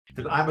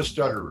Because I'm a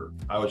stutterer.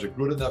 I was a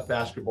good enough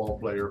basketball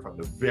player from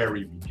the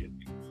very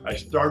beginning. I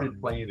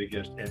started playing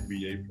against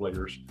NBA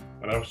players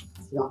when I was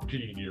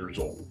 14 years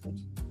old.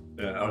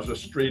 And I was a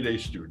straight A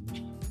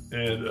student.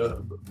 And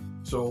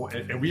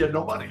we had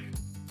no money.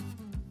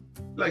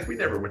 Like, we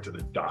never went to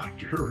the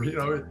doctor,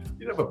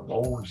 you'd have a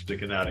bone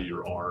sticking out of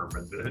your arm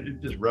and you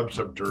just rub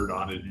some dirt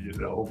on it,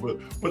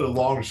 put a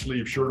long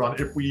sleeve shirt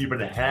on, if we even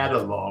had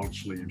a long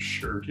sleeve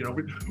shirt.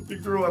 We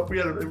grew up,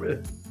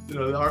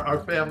 our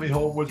family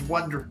home was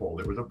wonderful.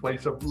 It was a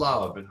place of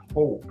love and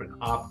hope and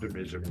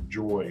optimism and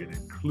joy and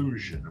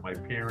inclusion. And my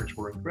parents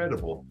were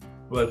incredible.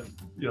 But,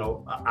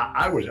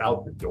 I was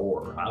out the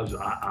door.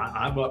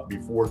 I'm up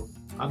before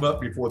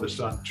the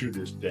sun to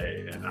this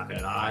day. And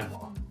I'm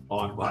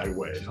on my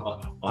way,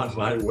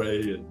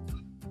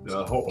 and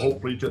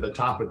hopefully to the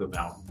top of the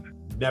mountain.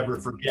 Never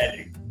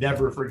forgetting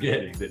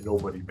that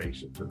nobody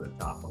makes it to the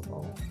top of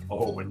home.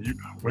 Oh, when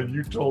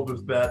you told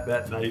us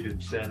that night in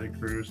Santa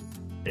Cruz,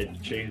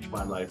 it changed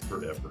my life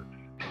forever.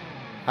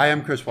 Hi,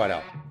 I'm Chris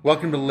Whiteout.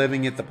 Welcome to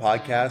Living It, the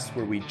podcast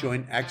where we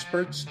join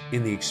experts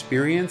in the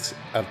experience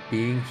of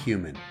being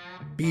human.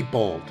 Be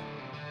bold.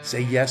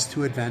 Say yes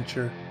to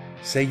adventure.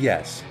 Say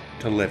yes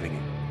to living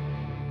it.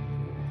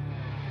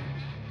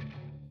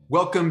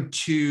 Welcome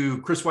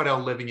to Chris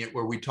Whiteout Living It,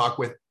 where we talk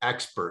with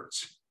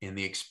experts in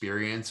the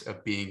experience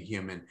of being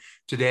human.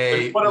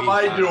 Today, what am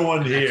I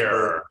doing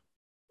here?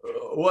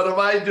 What am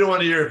I doing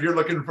here if you're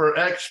looking for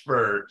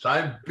experts?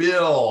 I'm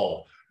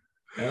Bill.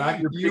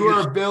 And you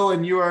are Bill,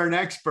 and you are an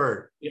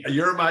expert.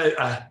 You're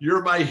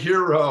my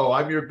hero.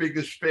 I'm your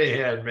biggest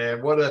fan,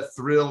 man. What a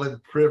thrill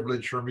and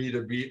privilege for me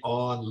to be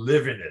on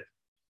Living It,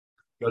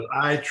 because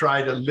I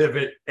try to live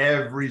it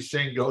every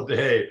single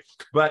day.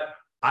 But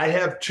I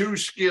have two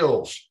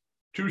skills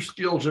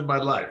in my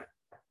life.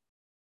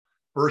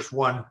 First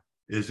one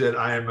is that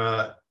I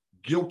am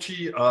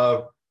guilty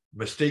of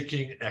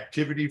mistaking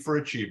activity for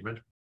achievement.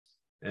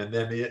 And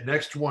then the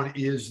next one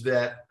is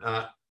that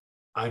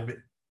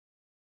I'm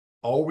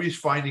always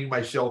finding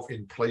myself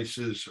in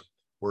places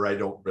where I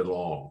don't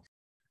belong.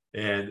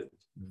 And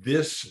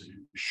this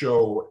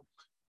show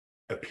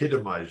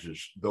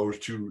epitomizes those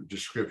two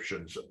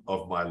descriptions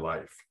of my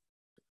life.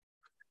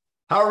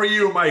 How are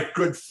you, my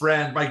good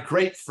friend, my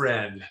great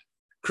friend,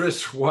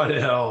 Chris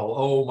Waddell?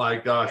 Oh my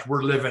gosh,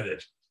 we're living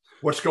it.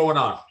 What's going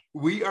on?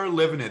 We are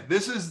living it.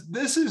 This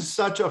is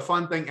such a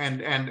fun thing,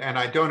 and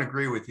I don't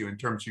agree with you in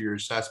terms of your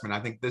assessment. I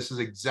think this is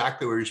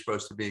exactly where you're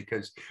supposed to be,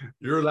 because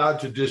you're allowed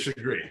to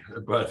disagree,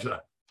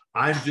 but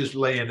I'm just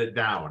laying it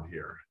down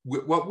here.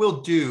 What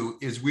we'll do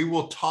is we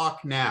will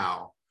talk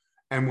now,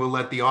 and we'll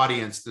let the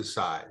audience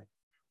decide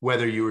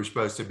whether you were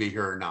supposed to be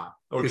here or not.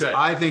 Because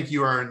I think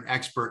you are an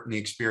expert in the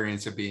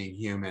experience of being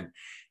human,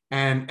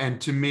 and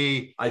to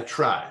me, I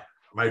try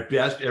my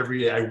best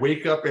every day. I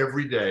wake up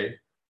every day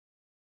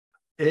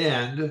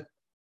and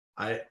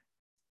I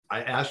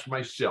ask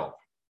myself,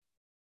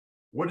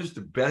 what is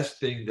the best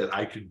thing that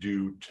I could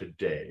do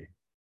today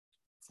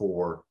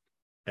for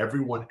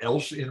everyone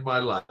else in my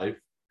life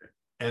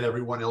and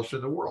everyone else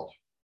in the world?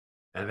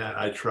 And then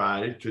I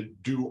try to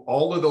do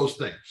all of those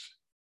things.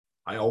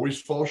 I always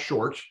fall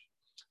short,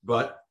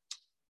 but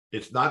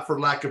it's not for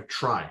lack of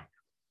trying.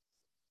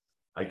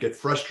 I get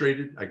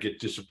frustrated, I get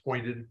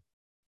disappointed,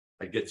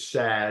 I get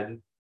sad,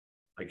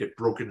 I get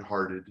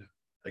brokenhearted,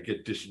 I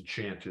get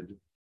disenchanted.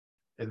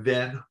 And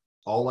then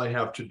all I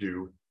have to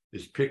do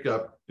is pick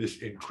up this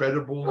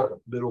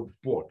incredible little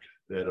book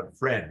that a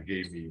friend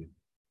gave me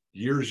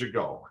years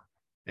ago.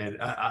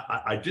 And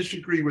I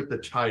disagree with the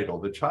title.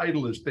 The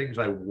title is Things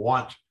I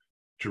Want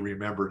to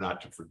Remember,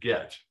 Not to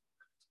Forget.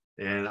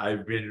 And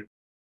I've been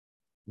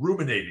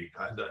ruminating.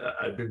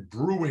 I've been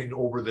brewing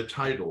over the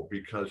title,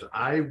 because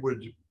I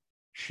would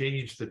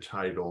change the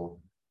title,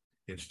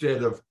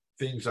 instead of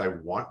Things I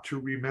Want to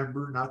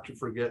Remember, Not to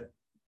Forget,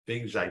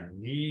 Things I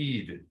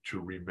Need to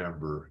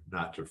Remember,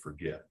 Not to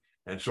Forget.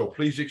 And so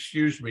please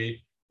excuse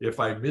me if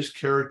I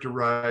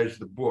mischaracterize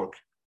the book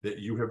that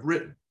you have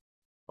written,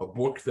 a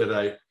book that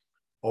I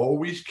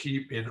always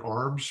keep in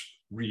arm's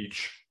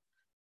reach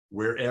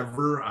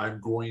wherever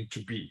I'm going to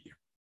be.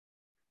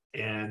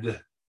 And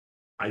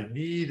I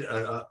need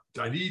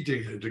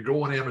to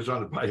go on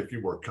Amazon and buy a few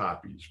more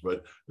copies,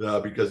 but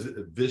because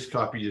this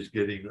copy is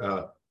getting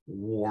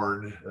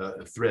worn,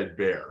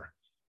 threadbare.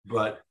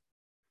 But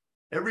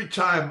every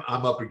time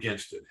I'm up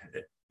against it,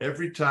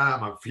 every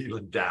time I'm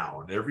feeling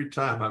down, every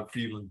time I'm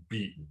feeling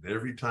beaten,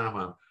 every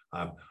time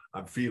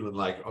I'm feeling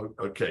like,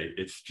 okay,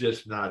 it's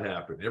just not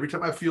happening. Every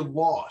time I feel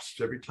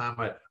lost, every time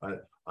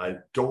I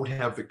don't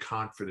have the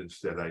confidence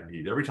that I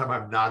need, every time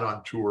I'm not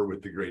on tour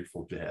with the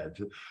Grateful Dead,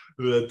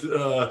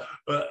 that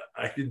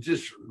I can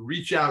just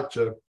reach out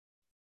to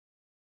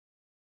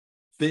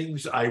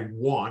things I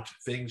want,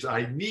 things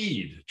I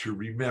need to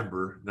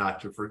remember, not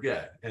to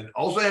forget. And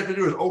all I have to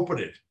do is open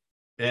it,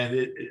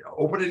 and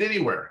open it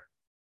anywhere.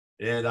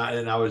 And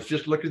I was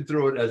just looking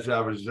through it as I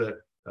was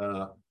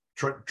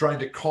trying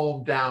to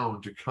calm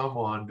down to come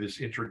on this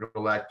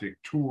intergalactic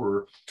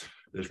tour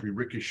as we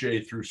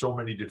ricochet through so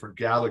many different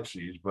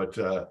galaxies. But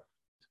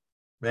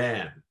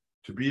man,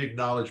 to be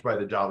acknowledged by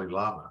the Dalai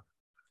Lama,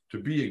 to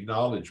be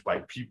acknowledged by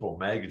People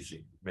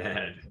magazine,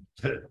 man,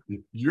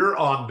 you're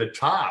on the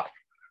top.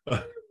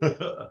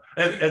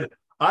 and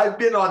I've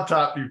been on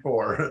top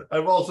before.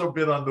 I've also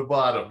been on the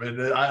bottom,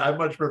 and I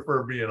much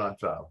prefer being on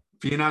top.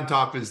 Being on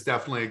top is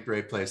definitely a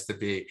great place to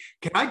be.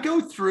 Can I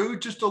go through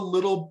just a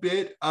little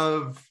bit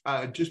of,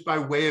 just by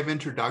way of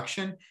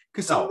introduction?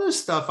 Because some of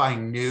this stuff I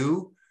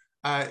knew,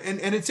 and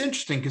it's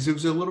interesting because it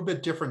was a little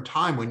bit different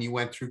time when you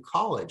went through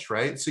college,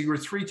 right? So you were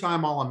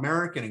 3-time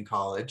All-American in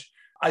college.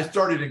 I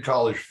started in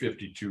college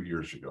 52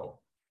 years ago.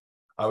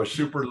 I was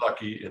super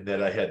lucky in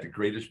that I had the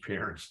greatest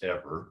parents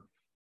ever,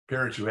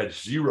 parents who had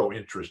zero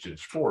interest in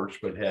sports,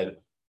 but had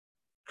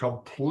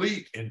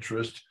complete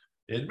interest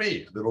in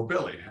me, little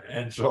Billy.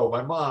 And so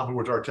my mom, who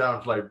was our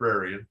town's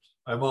librarian,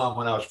 my mom,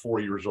 when I was 4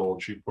 years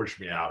old, she pushed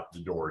me out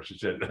the door. She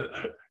said,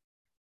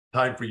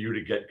 time for you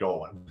to get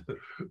going.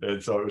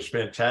 And so it was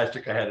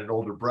fantastic. I had an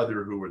older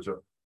brother who was a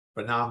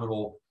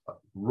phenomenal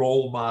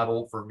role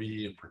model for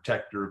me and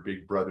protector,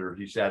 big brother.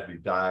 He sadly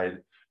died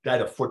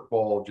of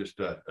football just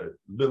a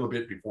little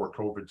bit before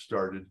COVID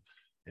started.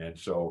 And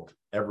so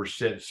ever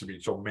since, I mean,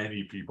 so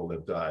many people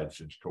have died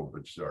since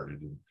COVID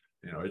started. And,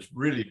 you know, it's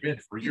really been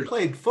for years. He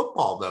played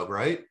football though,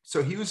 right?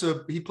 So he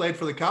played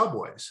for the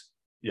Cowboys.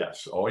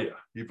 Yes. Oh yeah.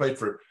 He played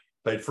for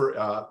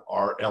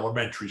our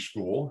elementary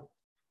school.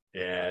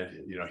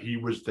 And, you know, he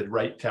was the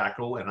right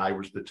tackle and I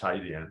was the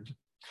tight end.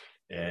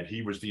 And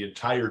he was the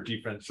entire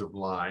defensive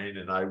line.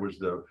 And I was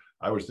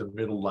the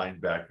middle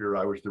linebacker.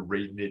 I was the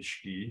Ray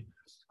Nitschke.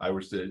 I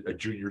was a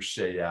junior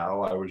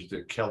Seau. I was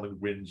the Kellen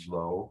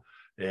Winslow.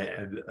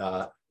 And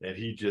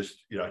he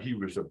just, you know, he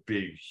was a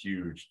big,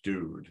 huge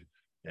dude.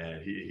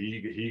 And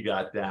he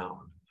got down.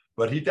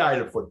 But he died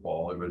of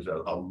football. It was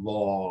a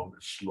long,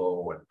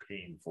 slow, and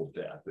painful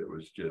death. It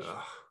was just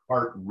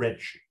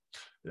heart-wrenching.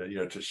 You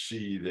know, to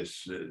see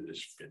this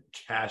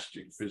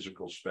fantastic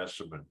physical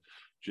specimen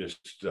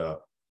just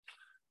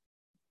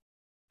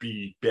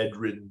be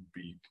bedridden,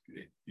 be,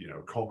 you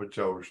know,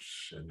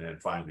 comatose, and then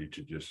finally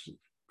to just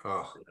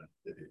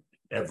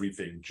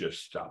everything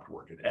just stopped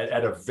working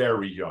at a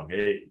very young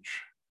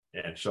age.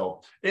 And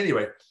so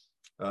anyway,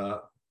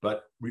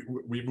 but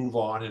we move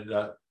on, and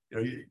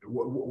you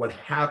know, what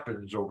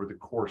happens over the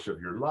course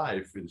of your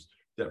life is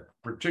that,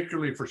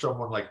 particularly for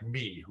someone like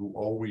me who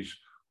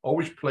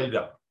always played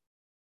up.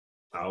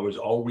 I was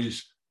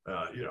always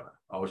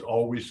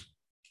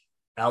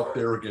out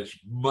there against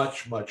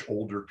much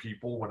older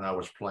people when I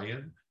was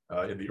playing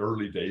in the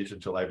early days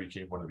until I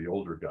became one of the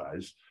older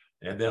guys.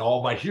 And then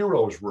all my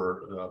heroes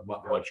were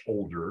much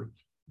older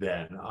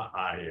than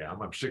I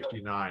am. I'm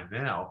 69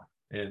 now.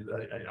 And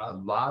a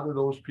lot of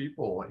those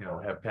people, you know,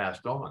 have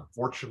passed on.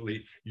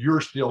 Fortunately, you're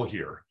still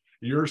here.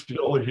 You're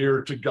still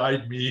here to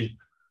guide me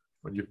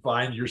when you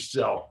find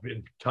yourself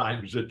in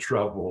times of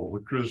trouble.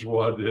 Chris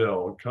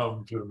Waddell,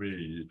 come to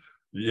me.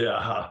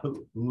 Yeah,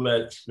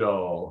 let's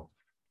go.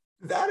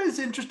 That is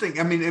interesting.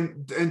 I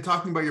mean, and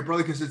talking about your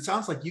brother, because it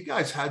sounds like you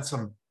guys had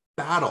some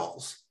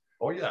battles.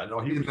 Oh yeah, no,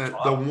 he was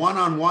the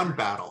one-on-one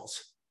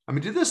battles. I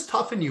mean, did this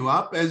toughen you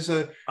up as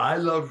a? I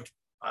love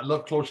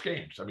close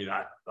games. I mean,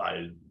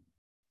 I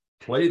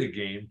played a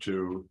game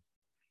to,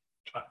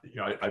 you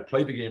know, I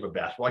played the game of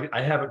basketball.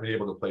 I haven't been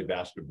able to play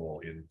basketball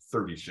in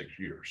 36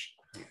 years,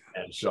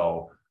 and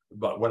so,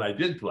 but when I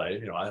did play,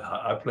 you know,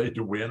 I played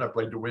to win. I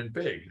played to win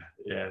big,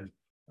 and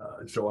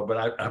but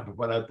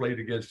when I played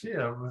against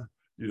him,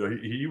 you know,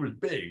 he was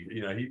big.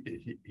 You know,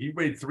 he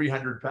weighed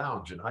 300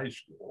 pounds in high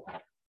school,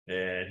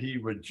 and he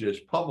would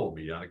just pummel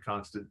me on a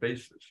constant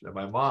basis. And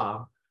my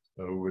mom,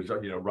 who was,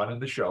 you know,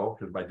 running the show,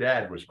 because my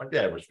dad was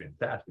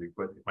fantastic,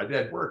 but my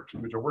dad worked. He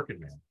was a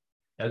working man,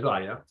 as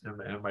I am.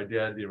 And my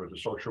dad, you know, was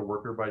a social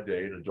worker by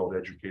day, an adult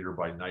educator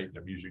by night, and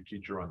a music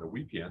teacher on the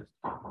weekends.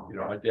 You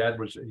know, my dad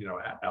was, you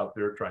know, out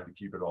there trying to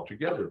keep it all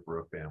together for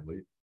a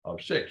family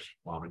of 6,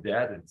 mom and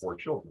dad and 4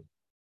 children.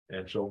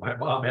 And so my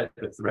mom had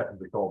to threaten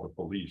to call the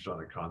police on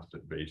a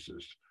constant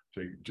basis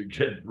to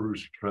get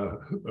Bruce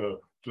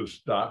to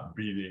stop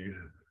beating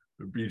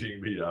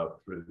me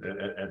up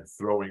and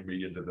throwing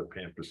me into the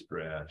pampas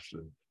grass.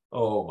 And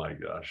oh my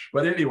gosh!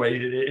 But anyway,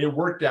 it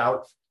worked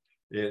out.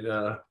 And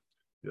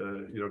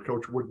you know,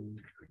 Coach Wooden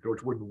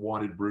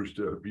wanted Bruce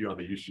to be on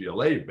the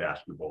UCLA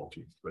basketball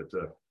team,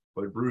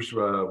 but Bruce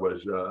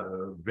was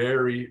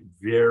very,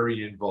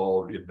 very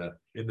involved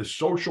in the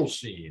social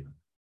scene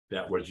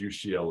that was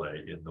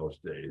UCLA in those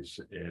days.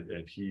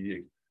 And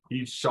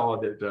he saw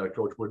that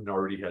Coach Wooden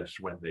already had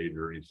Swen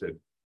Nader. He said,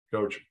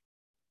 Coach,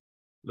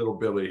 little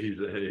Billy,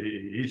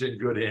 he's in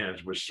good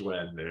hands with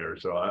Swen there.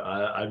 So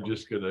I'm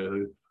just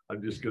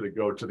gonna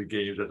go to the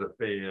games as a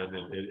fan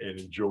and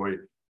enjoy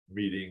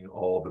meeting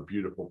all the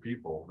beautiful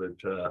people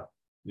that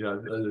you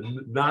know,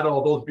 not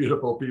all those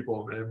beautiful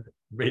people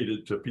made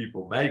it to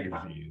People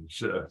magazine's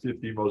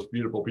 50 most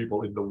beautiful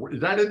people in the world.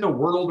 Is that in the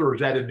world or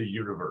is that in the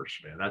universe,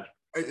 man? That's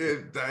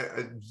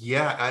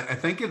I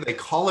think they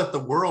call it the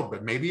world,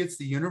 but maybe it's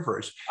the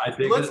universe. I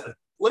think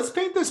let's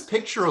paint this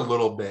picture a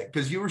little bit,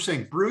 because you were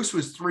saying Bruce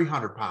was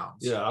 300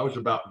 pounds. Yeah, I was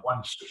about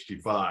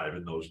 165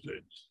 in those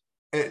days.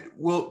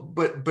 Well,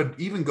 but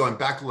even going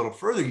back a little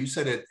further, you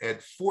said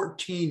at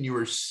 14 you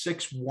were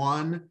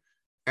 6'1"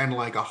 and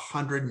like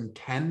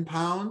 110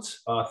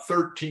 pounds.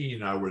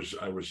 13, I was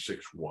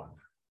 6'1".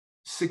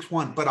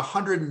 6'1", but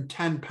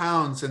 110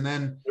 pounds, and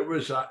then it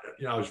was I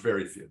was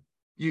very thin.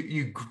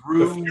 You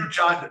grew.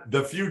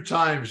 The few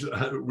times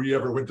we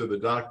ever went to the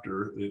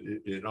doctor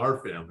in our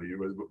family,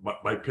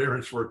 my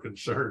parents were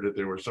concerned that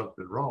there was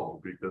something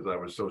wrong because I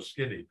was so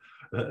skinny.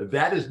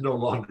 That is no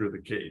longer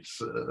the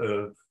case.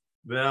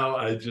 Now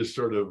I just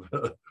sort of,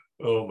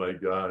 oh my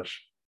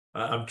gosh,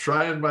 I'm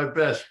trying my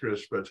best,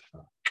 Chris, but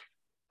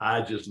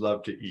I just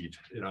love to eat,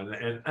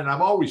 and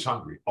I'm always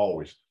hungry,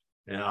 always.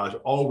 And I was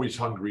always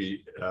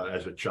hungry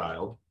as a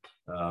child.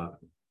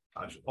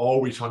 I was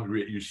always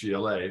hungry at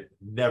UCLA,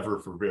 never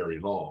for very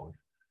long.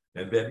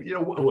 And then,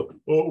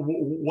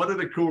 one of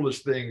the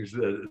coolest things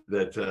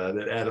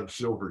that Adam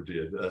Silver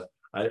did,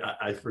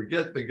 I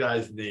forget the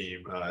guy's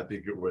name. I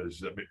think it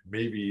was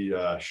maybe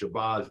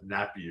Shabazz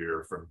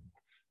Napier from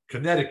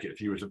Connecticut.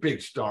 He was a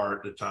big star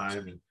at the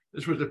time, and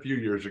this was a few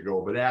years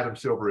ago. But Adam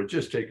Silver had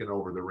just taken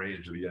over the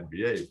reins of the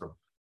NBA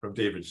from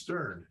David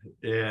Stern,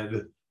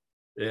 and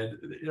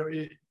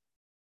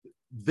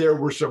there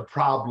were some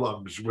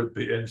problems with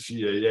the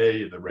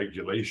NCAA and the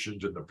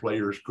regulations, and the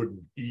players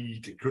couldn't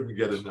eat and couldn't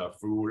get enough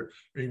food.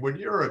 I mean, when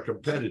you're a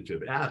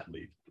competitive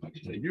athlete,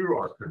 you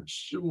are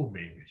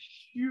consuming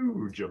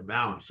huge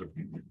amounts of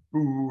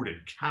food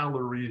and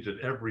calories and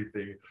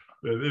everything.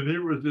 And he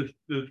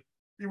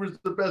was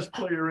the best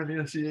player in the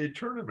NCAA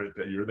tournament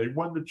that year. They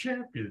won the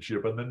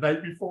championship. And the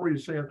night before,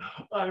 he's saying,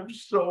 I'm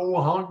so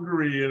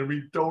hungry and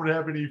we don't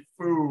have any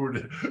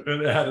food.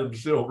 And Adam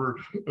Silver,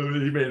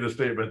 he made a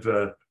statement,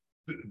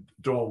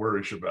 don't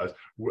worry, Shabazz,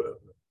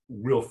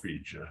 we'll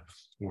feed you.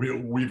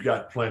 We've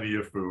got plenty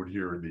of food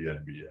here in the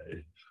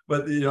NBA.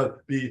 But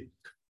the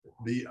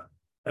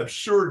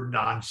absurd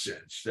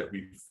nonsense that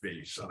we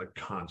face on a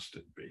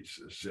constant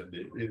basis, and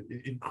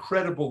the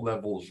incredible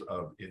levels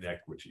of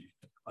inequity,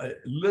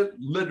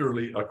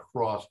 literally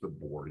across the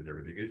board and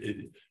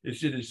everything.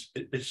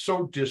 It's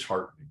so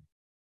disheartening,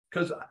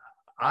 because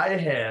I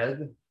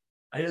had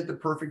the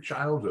perfect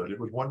childhood. It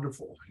was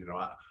wonderful.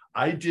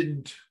 I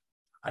didn't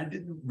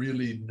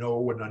really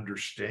know and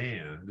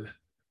understand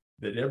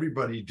that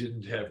everybody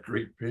didn't have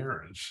great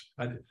parents.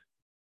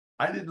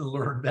 I didn't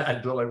learn that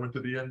until I went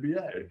to the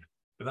NBA,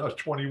 and I was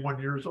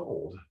 21 years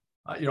old.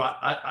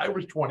 I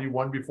was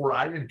 21 before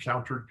I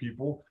encountered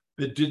people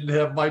that didn't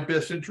have my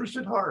best interest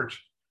at heart.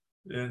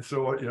 And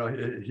so,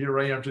 here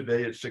I am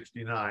today at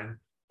 69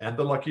 and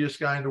the luckiest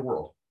guy in the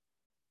world.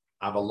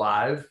 I'm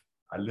alive.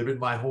 I live in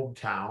my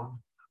hometown.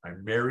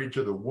 I'm married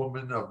to the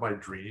woman of my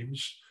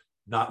dreams.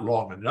 Not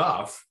long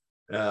enough.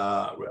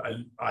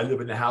 I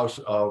live in the house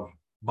of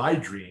my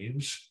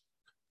dreams,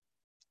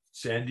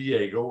 San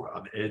Diego,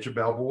 on the edge of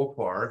Balboa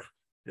Park.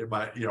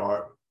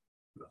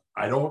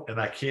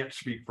 I can't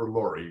speak for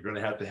Lori. You're going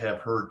to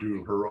have her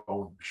do her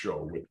own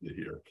show with you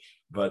here.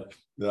 But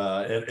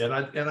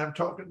I'm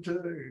talking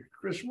to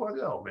Chris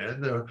Waddell,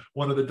 man,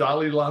 one of the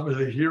Dalai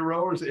Lama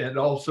heroes, and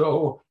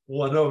also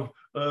one of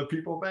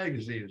People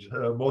Magazine's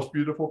most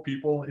beautiful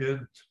people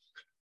in.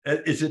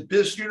 Is it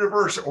this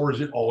universe or is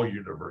it all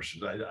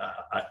universes?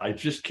 I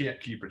just can't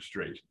keep it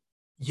straight.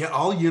 Yeah,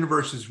 all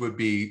universes would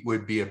be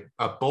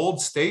a bold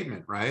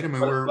statement, right? I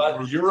mean,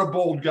 but you're a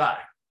bold guy.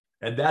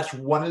 And that's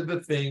one of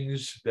the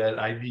things that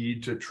I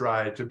need to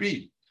try to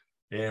be.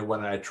 And when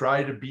I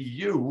try to be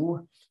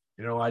you,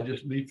 I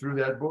just lead through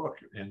that book,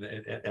 and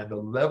the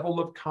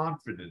level of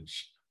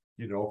confidence,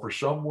 for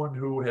someone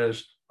who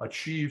has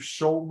achieved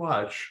so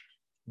much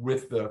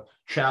with the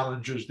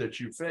challenges that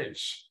you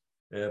face.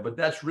 But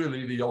that's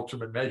really the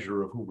ultimate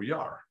measure of who we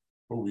are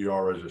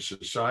as a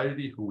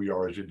society, who we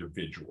are as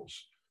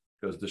individuals.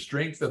 Because the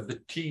strength of the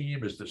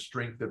team is the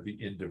strength of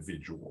the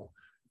individual.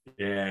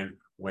 And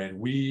when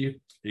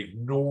we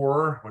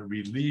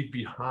leave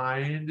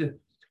behind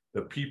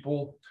the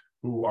people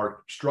who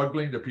are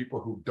struggling, the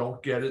people who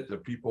don't get it, the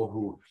people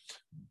who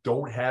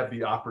don't have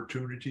the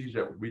opportunities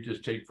that we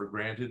just take for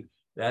granted,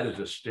 that is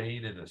a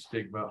stain and a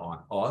stigma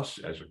on us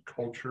as a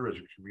culture, as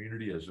a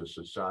community, as a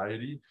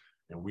society.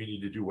 And we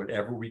need to do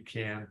whatever we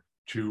can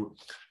to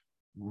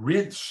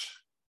rinse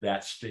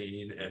that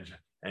stain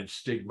and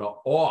stigma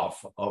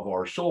off of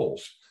our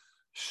souls.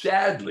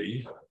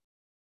 Sadly,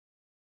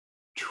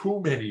 too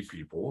many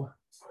people,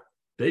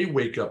 they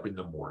wake up in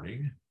the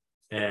morning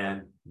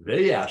and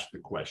they ask the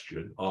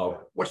question of,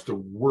 what's the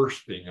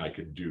worst thing I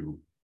can do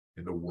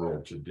in the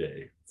world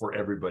today for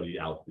everybody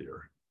out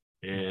there?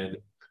 And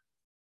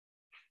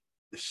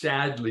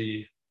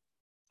sadly,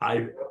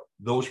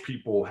 those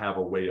people have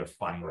a way of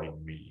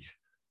finding me.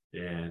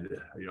 And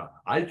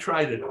I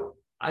try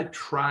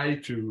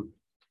to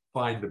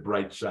find the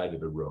bright side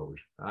of the road.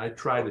 I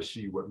try to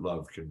see what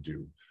love can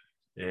do.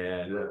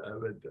 And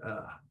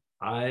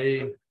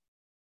I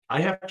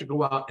have to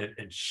go out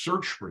and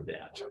search for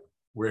that,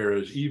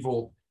 whereas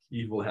evil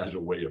has a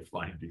way of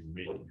finding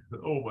me.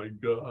 Oh my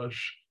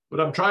gosh.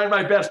 But I'm trying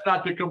my best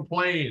not to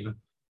complain.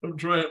 I'm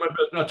trying my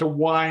best not to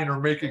whine or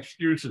make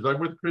excuses. I'm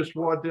with Chris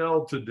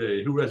Waddell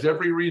today, who has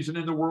every reason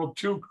in the world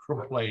to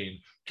complain,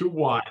 to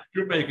whine,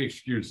 to make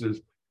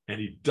excuses, and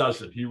he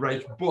doesn't. He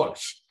writes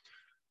books,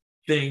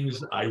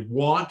 things I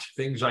want,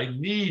 things I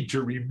need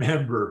to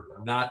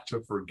remember, not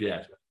to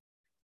forget.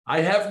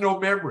 I have no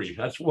memory.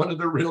 That's one of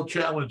the real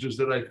challenges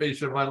that I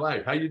face in my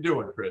life. How you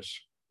doing, Chris?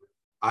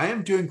 I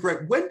am doing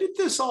great. When did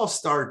this all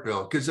start,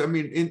 Bill? Because I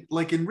mean,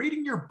 in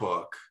reading your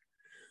book,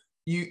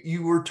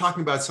 you were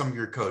talking about some of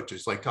your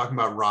coaches, like talking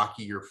about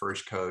Rocky, your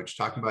first coach,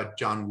 talking about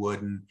John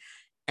Wooden.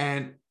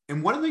 And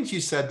one of the things you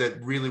said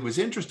that really was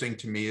interesting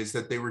to me is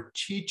that they were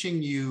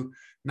teaching you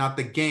not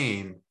the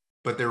game,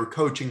 but they were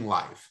coaching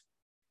life.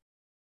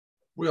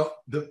 Well,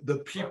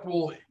 the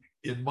people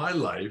in my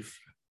life,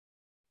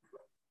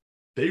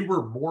 they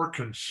were more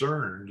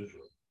concerned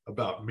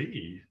about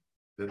me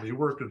than they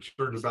were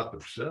concerned about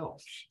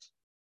themselves.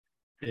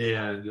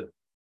 And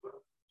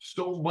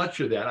so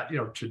much of that,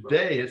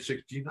 today at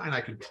 69,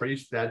 I can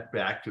trace that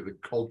back to the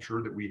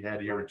culture that we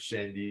had here in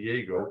San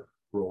Diego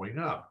growing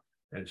up.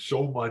 And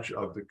so much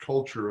of the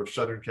culture of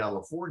Southern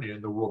California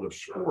in the world of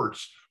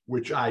sports,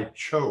 which I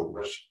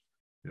chose,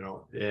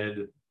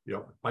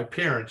 my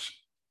parents,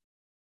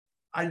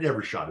 I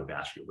never shot a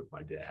basket with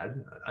my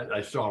dad.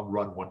 I saw him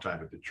run one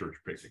time at the church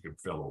picnic and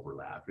fell over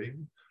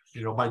laughing.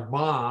 My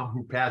mom,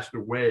 who passed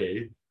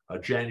away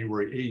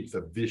January 8th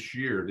of this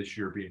year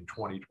being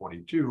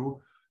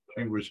 2022,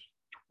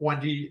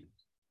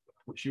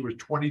 she was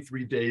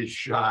 23 days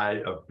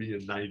shy of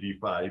being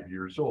 95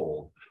 years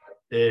old.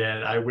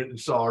 And I went and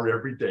saw her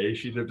every day.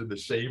 She lived in the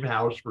same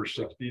house for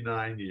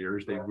 69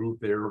 years. They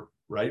moved there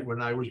right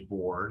when I was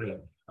born, and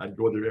I'd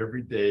go there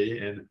every day.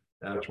 And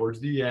towards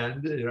the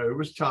end, it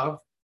was tough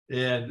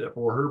and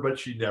for her, but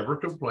she never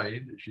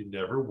complained. She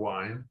never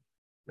whined.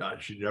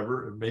 She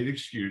never made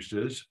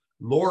excuses.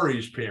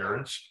 Lori's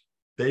parents,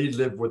 they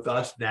live with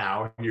us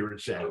now here in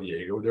San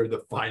Diego. They're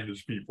the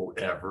finest people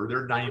ever.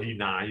 They're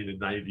 99 and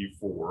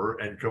 94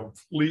 and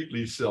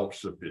completely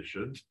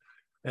self-sufficient.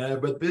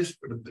 But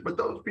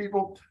those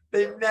people,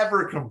 they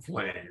never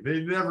complained.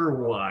 They never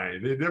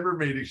whined. They never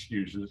made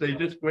excuses. They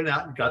just went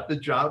out and got the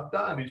job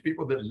done. These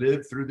people that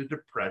lived through the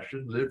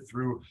Depression, lived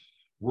through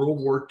World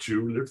War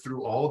II, lived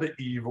through all the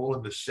evil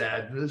and the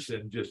sadness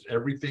and just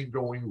everything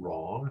going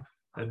wrong.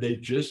 And they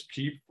just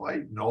keep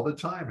fighting all the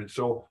time. And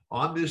so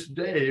on this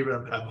day,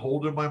 I'm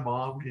holding my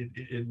mom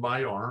in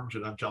my arms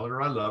and I'm telling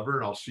her I love her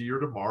and I'll see her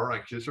tomorrow. I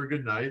kiss her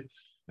goodnight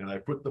and I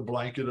put the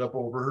blanket up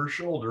over her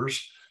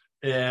shoulders.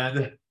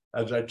 And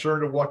as I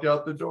turned to walk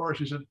out the door,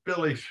 she said,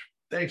 "Billy,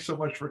 thanks so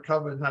much for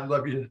coming. I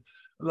love you.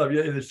 I love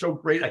you. And it's so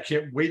great. I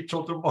can't wait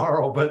till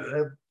tomorrow. But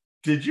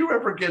did you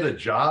ever get a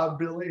job,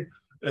 Billy?"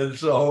 And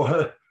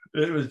so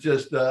it was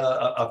just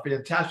a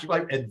fantastic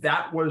life. And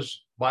that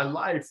was my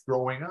life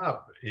growing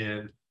up.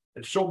 And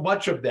so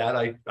much of that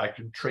I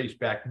can trace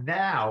back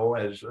now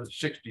as a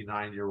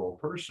 69-year-old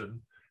person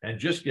and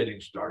just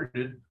getting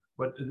started.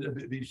 But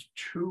these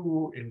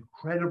two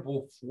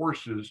incredible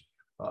forces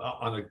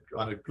on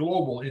a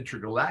global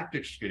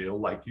intergalactic scale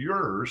like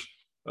yours,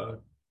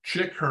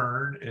 Chick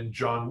Hearn and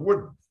John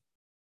Wooden.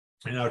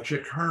 And now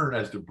Chick Hearn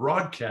as the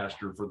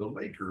broadcaster for the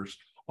Lakers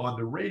on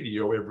the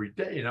radio every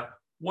day. Now,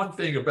 one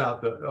thing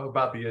about the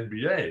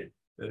NBA,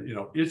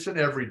 it's an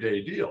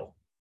everyday deal.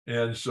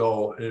 And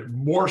so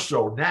more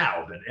so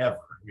now than ever.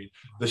 I mean,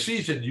 the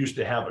season used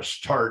to have a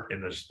start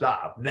and a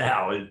stop.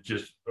 Now it's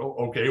just,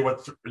 okay,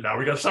 now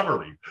we got Summer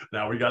League.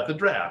 Now we got the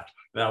draft.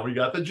 Now we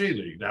got the G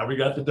League. Now we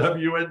got the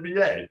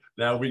WNBA.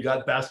 Now we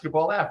got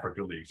Basketball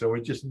Africa League. So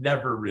it just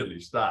never really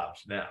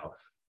stops now.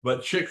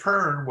 But Chick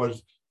Hearn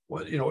was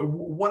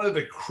one of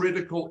the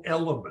critical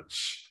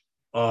elements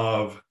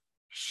of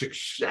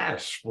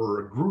success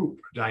for a group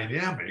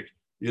dynamic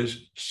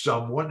is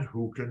someone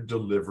who can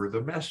deliver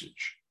the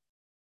message.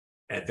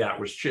 And that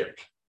was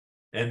Chick.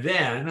 And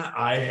then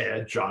I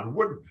had John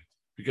Wooden,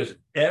 because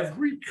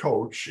every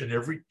coach and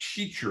every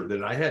teacher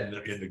that I had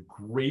in the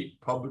great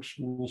public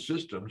school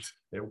systems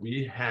that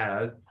we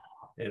had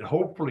and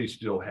hopefully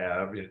still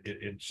have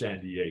in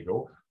San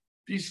Diego,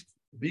 these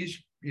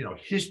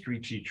history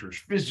teachers,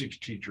 physics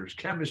teachers,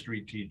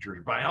 chemistry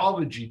teachers,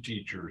 biology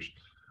teachers,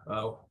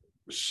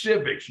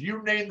 civics,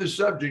 you name the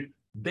subject,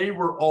 they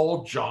were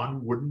all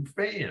John Wooden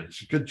fans.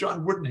 Because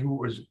John Wooden, who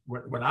was,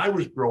 when I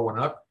was growing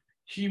up,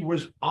 he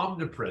was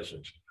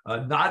omnipresent,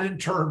 not in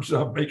terms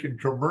of making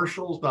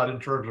commercials, not in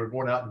terms of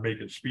going out and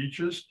making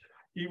speeches.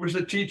 He was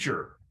a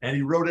teacher and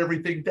he wrote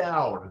everything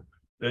down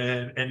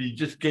and he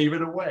just gave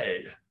it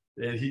away.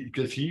 And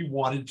because he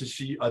wanted to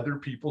see other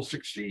people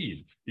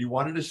succeed. He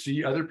wanted to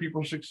see other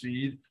people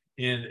succeed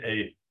in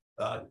a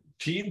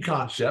team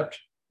concept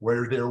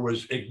where there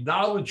was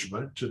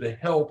acknowledgement to the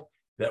help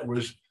that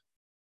was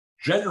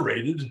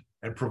generated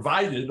and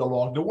provided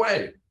along the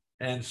way.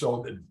 And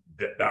so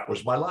that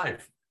was my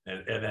life.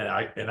 And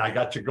I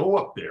got to go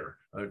up there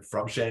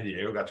from San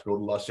Diego, got to go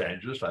to Los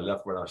Angeles. I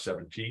left when I was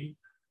 17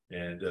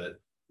 and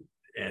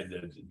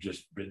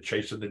just been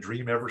chasing the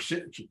dream ever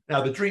since.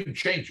 Now the dream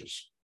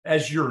changes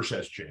as yours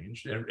has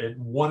changed. And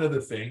one of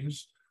the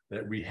things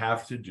that we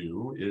have to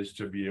do is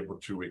to be able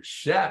to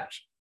accept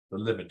the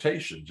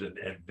limitations. And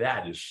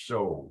that is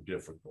so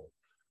difficult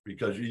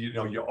because, you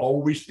know, you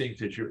always think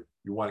that you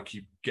want to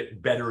keep getting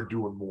better and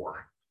doing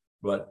more.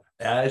 But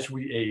as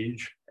we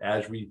age,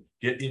 as we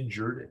get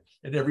injured,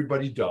 and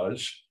everybody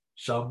does,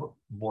 some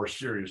more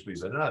seriously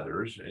than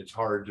others, it's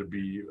hard to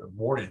be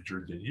more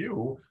injured than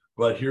you.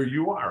 But here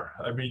you are.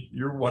 I mean,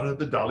 you're one of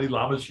the Dalai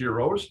Lama's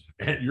heroes,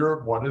 and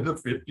you're one of the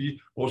 50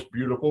 most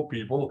beautiful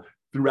people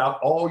throughout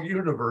all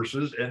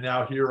universes. And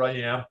now here I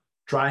am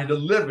trying to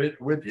live it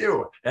with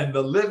you. And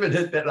the living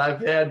it that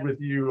I've had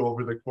with you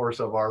over the course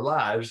of our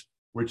lives,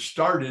 which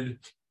started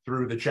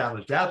through the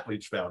Challenged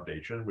Athletes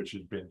Foundation, which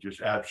has been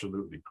just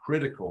absolutely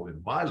critical in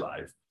my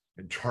life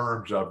in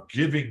terms of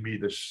giving me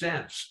the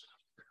sense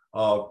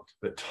of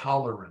the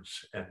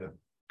tolerance and the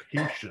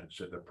patience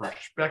and the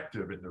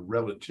perspective and the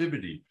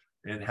relativity,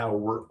 and how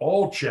we're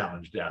all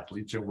challenged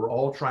athletes and we're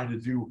all trying to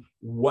do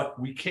what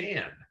we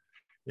can.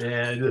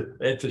 And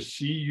to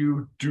see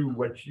you do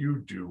what you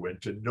do,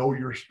 and to know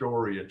your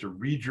story, and to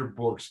read your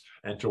books,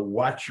 and to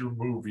watch your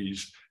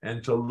movies,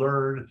 and to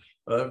learn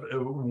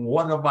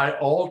one of my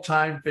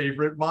all-time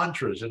favorite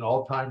mantras and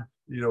all-time,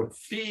 you know,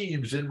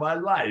 themes in my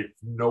life: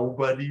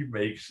 nobody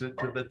makes it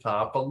to the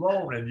top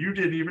alone. And you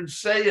didn't even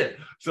say it.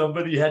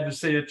 Somebody had to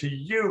say it to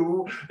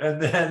you,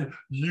 and then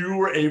you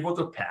were able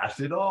to pass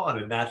it on.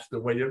 And that's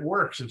the way it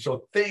works. And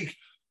so think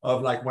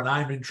of, like, when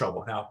I'm in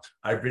trouble. Now,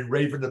 I've been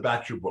raving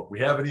about your book. We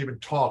haven't even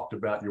talked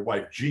about your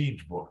wife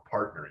Jean's book,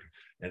 Partnering,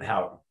 and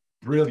how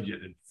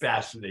brilliant and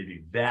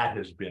fascinating that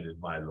has been in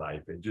my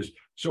life. And just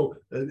so,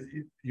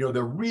 you know,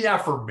 the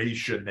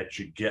reaffirmation that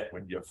you get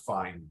when you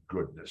find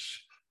goodness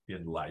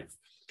in life.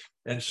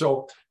 And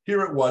so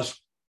here it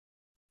was,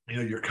 you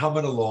know, you're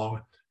coming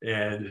along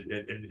and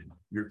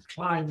you're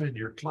climbing,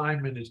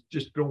 it's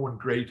just going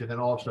great. And then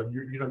all of a sudden,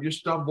 you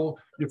stumble,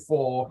 you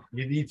fall,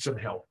 you need some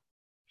help.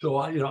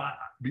 So,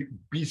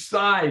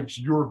 besides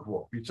your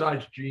book,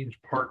 besides Jean's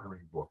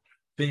Partnering book,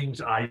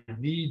 things I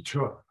need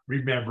to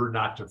remember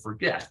not to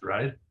forget,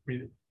 right? I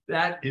mean,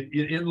 that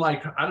in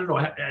like, I don't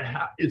know,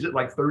 is it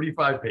like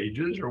 35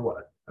 pages or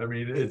what? I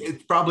mean,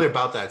 it's probably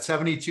about that,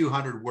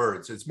 7,200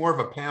 words. It's more of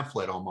a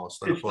pamphlet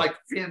almost. It's like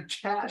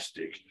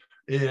fantastic.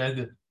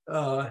 And,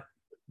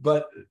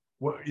 but,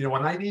 you know,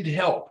 when I need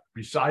help,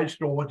 besides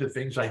going to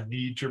things I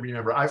need to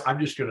remember, I'm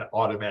just going to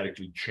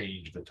automatically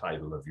change the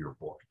title of your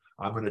book.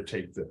 I'm going to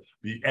take the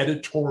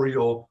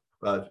editorial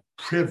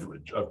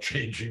privilege of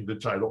changing the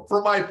title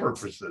for my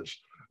purposes.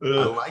 I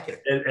like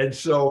it. And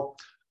so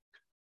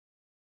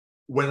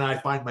when I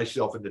find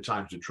myself in the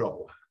times of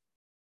trouble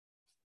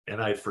and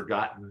I've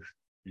forgotten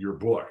your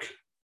book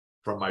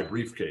from my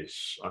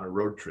briefcase on a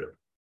road trip,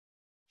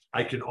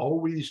 I can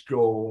always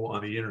go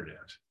on the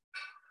internet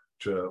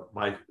to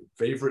my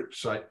favorite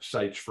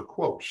sites for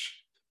quotes: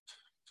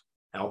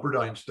 Albert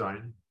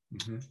Einstein,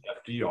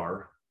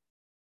 FDR,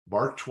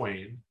 Mark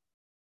Twain,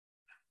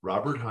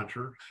 Robert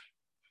Hunter,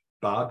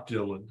 Bob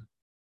Dylan,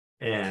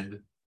 and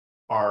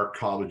our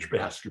college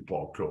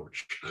basketball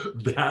coach.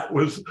 That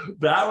was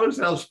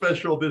how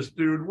special this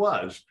dude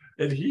was.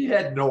 And he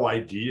had no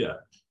idea.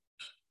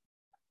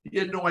 He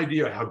had no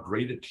idea how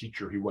great a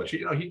teacher he was.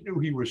 You know, he knew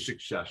he was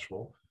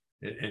successful,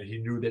 and he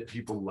knew that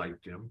people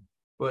liked him.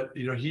 But,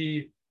 you know,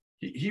 he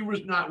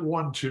was not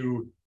one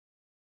to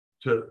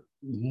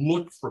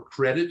look for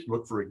credit,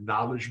 look for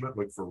acknowledgement,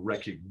 look for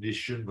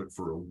recognition, look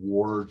for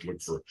awards,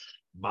 look for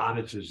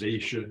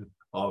monetization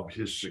of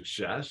his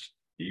success.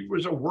 He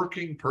was a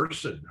working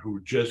person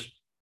who just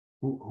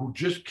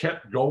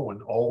kept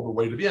going all the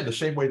way to the end, the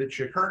same way that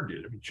Chick Hearn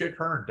did. I mean, Chick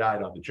Hearn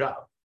died on the job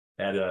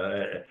at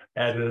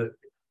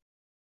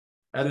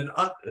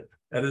an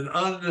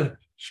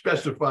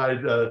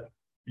unspecified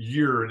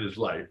year in his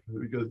life,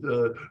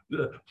 because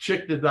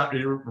Chick did not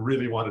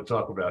really want to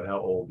talk about how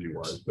old he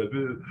was, but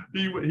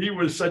he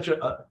was such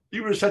a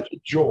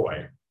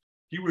joy.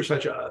 He was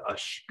such a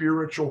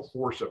spiritual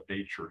force of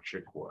nature,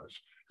 Chick was.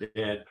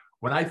 And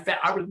when I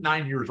was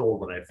 9 years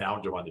old when I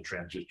found him on the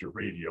transistor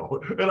radio,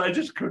 and I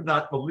just could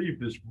not believe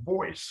this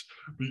voice,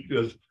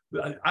 because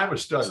I'm a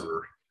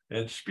stutterer,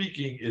 and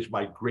speaking is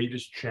my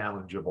greatest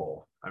challenge of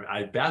all.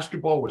 I mean,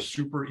 basketball was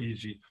super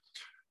easy,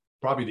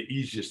 probably the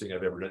easiest thing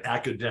I've ever done.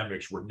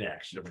 Academics were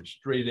next. I mean,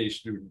 straight A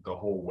student the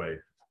whole way.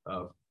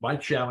 My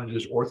challenge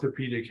is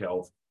orthopedic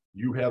health.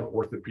 You have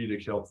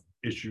orthopedic health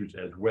issues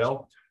as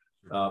well.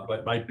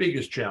 But my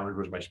biggest challenge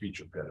was my speech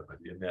impediment,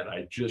 in that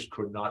I just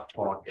could not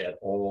talk at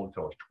all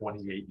until I was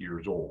 28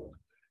 years old.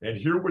 And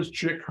here was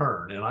Chick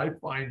Hearn, and I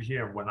find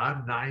him when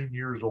I'm 9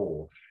 years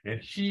old, and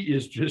he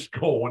is just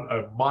going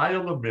a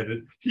mile a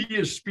minute. He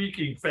is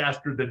speaking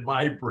faster than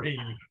my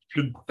brain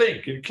can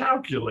think and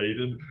calculate.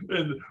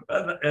 And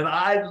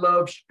I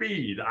love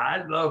speed.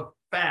 I love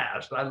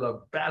fast. I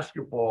love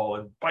basketball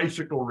and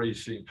bicycle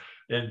racing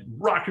and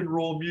rock and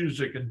roll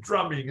music and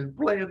drumming and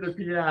playing the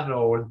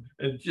piano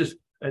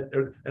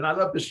and I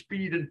love the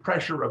speed and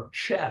pressure of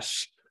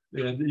chess.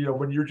 And,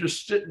 when you're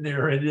just sitting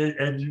there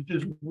and you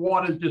just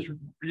want to just,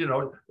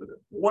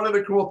 one of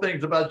the cool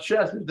things about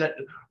chess is that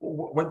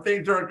when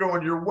things aren't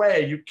going your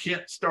way, you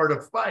can't start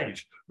a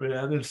fight,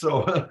 man. And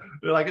so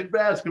like in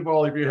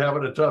basketball, if you're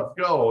having a tough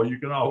go, you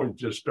can always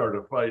just start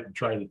a fight and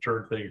try to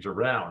turn things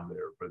around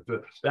there.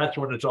 But that's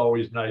when it's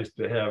always nice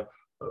to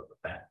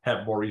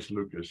have Maurice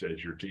Lucas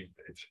as your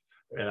teammate.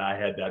 And I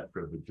had that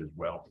privilege as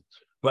well.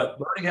 But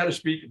learning how to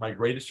speak, my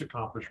greatest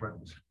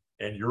accomplishment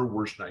and your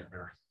worst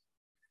nightmare.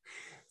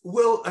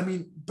 Well, I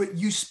mean, but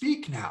you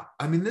speak now.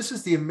 I mean, this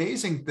is the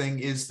amazing thing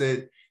is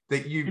that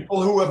you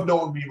people who have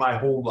known me my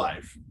whole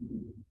life,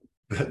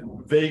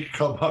 they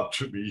come up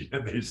to me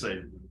and they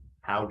say,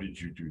 how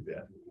did you do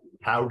that?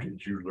 How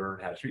did you learn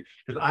how to speak?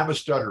 Because I'm a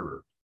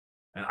stutterer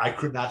and I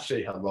could not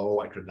say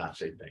hello. I could not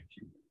say thank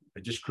you.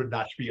 I just could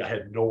not speak. I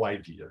had no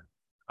idea.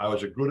 I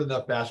was a good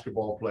enough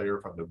basketball player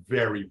from the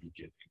very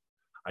beginning.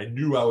 I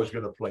knew I was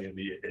going to play in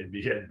the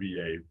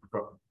NBA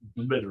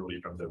literally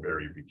from the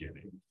very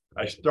beginning.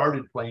 I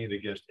started playing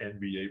against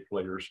NBA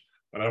players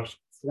when I was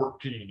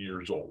 14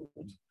 years old.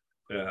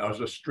 I was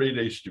a straight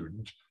A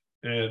student.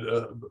 And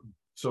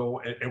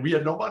and we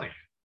had no money.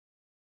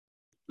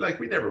 Like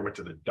we never went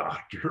to the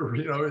doctor,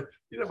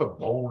 you'd have a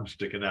bone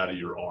sticking out of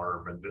your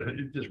arm and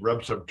you just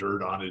rub some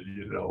dirt on it,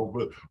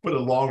 put a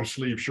long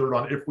sleeve shirt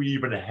on, if we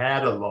even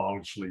had a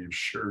long sleeve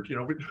shirt.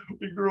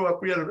 We grew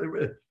up, we had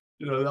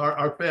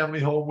our family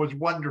home was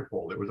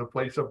wonderful. It was a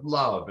place of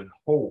love and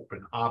hope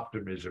and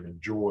optimism and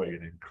joy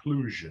and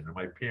inclusion. And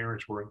my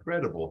parents were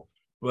incredible.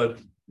 But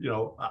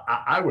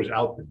I was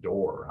out the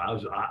door.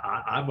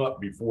 I'm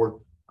up before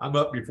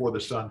the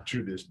sun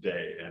to this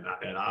day, and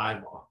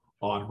I'm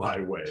on my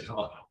way,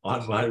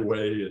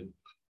 and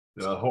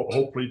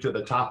hopefully to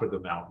the top of the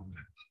mountain.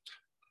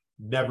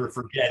 Never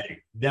forgetting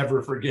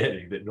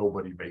that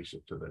nobody makes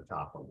it to the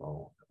top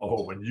alone.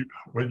 Oh,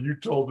 when you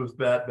told us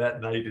that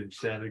night in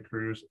Santa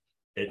Cruz,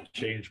 it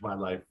changed my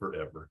life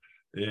forever.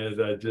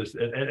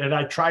 And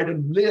I try to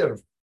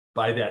live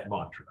by that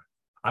mantra.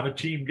 I'm a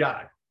team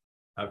guy.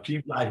 I'm a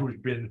team guy who's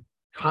been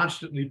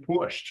constantly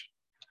pushed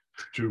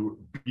to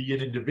be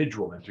an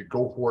individual and to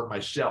go for it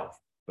myself.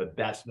 But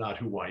that's not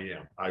who I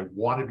am. I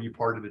want to be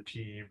part of the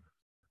team.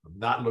 I'm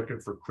not looking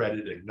for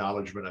credit,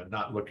 acknowledgement. I'm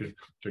not looking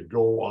to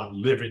go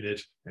on living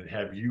it and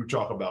have you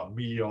talk about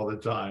me all the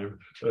time.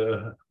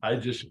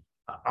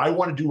 I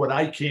want to do what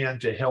I can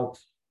to help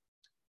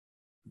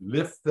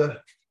lift the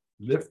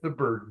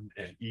burden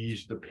and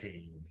ease the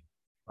pain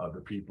of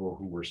the people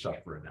who were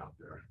suffering out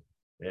there.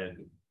 And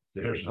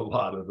there's a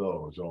lot of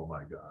those. Oh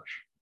my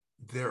gosh.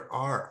 There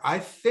are. I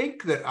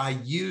think that I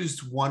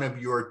used one of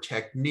your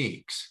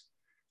techniques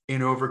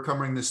in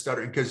overcoming the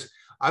stuttering because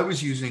I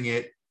was using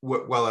it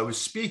while I was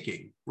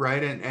speaking,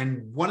 right?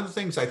 And one of the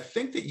things I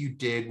think that you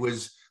did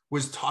was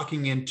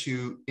talking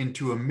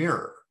into a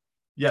mirror.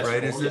 Yes.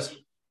 Right. Is this?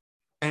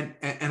 And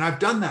I've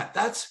done that.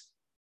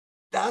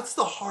 That's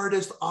the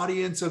hardest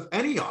audience of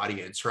any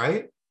audience,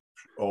 right?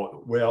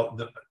 Oh, well,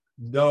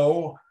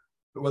 no.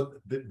 Well,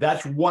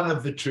 that's one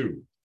of the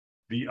two.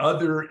 The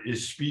other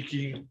is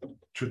speaking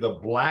to the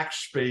black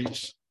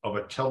space of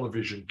a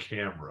television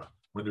camera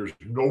when there's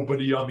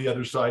nobody on the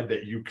other side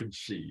that you can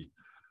see.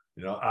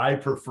 I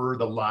prefer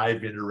the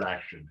live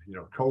interaction.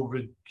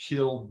 COVID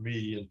killed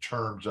me in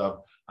terms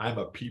of I'm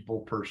a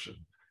people person.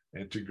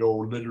 And to go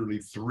literally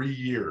 3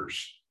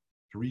 years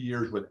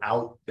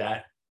without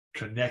that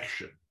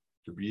connection,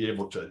 to be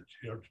able to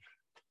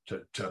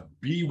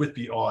be with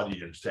the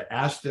audience, to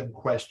ask them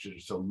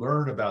questions, to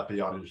learn about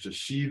the audience, to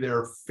see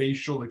their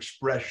facial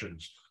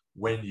expressions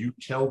when you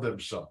tell them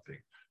something,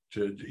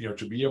 to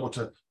be able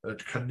to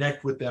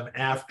connect with them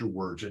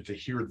afterwards and to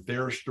hear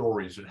their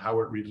stories and how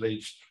it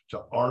relates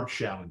to our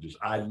challenges.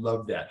 I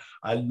love that.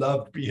 I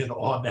loved being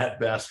on that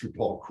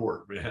basketball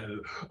court,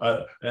 man.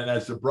 And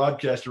as a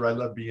broadcaster, I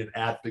love being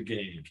at the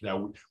games.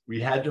 Now,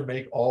 we had to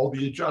make all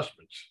the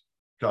adjustments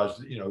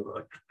because,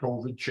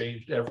 COVID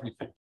changed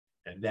everything.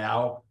 And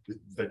now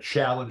the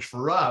challenge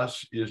for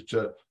us is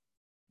to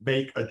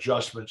make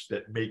adjustments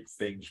that make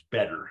things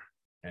better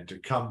and to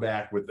come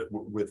back with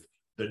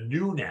the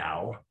new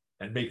now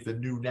and make the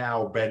new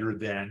now better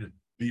than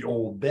the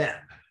old then.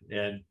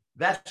 And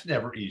that's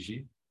never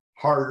easy.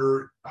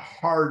 Harder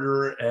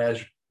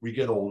as we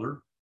get older,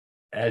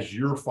 as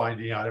you're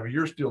finding out. I mean,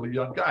 you're still a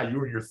young guy.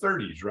 You're in your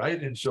 30s,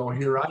 right? And so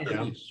here I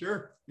am.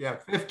 Sure. Yeah,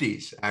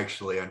 50s,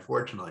 actually,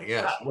 unfortunately,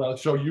 yes. Well,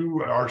 so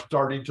you are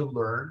starting to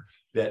learn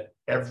that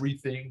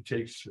everything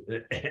takes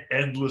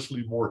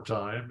endlessly more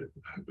time,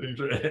 things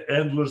are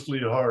endlessly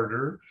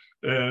harder,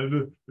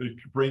 and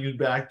bringing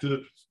back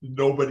to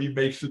nobody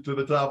makes it to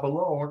the top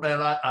alone. Man,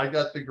 I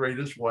got the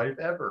greatest wife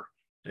ever.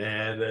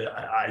 And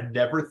I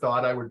never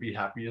thought I would be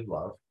happy in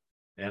love.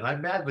 And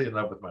I'm madly in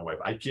love with my wife.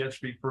 I can't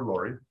speak for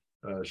Lori.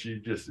 She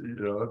just,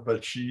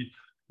 but she's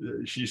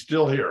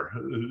still here.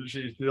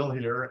 She's still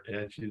here,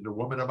 and she's the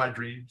woman of my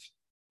dreams.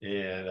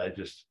 And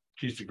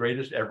she's the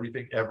greatest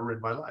everything ever in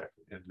my life.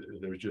 And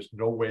there's just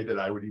no way that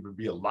I would even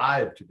be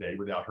alive today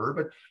without her.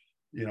 But,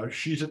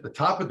 she's at the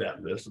top of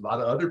that list. A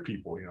lot of other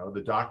people, the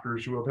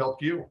doctors who have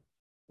helped you,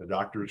 the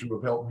doctors who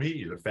have helped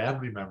me, the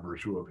family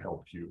members who have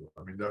helped you.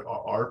 I mean,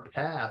 our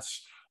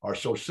paths are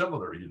so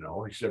similar,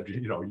 except,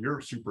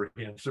 you're super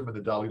handsome and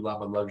the Dalai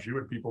Lama loves you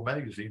and People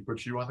Magazine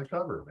puts you on the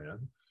cover,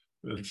 man.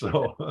 And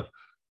so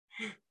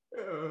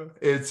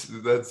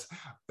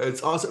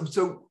it's awesome.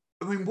 So,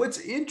 I mean, what's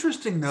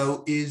interesting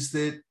though, is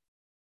that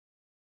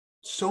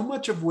so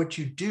much of what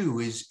you do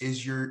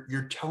is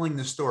you're telling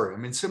the story. I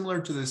mean, similar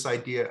to this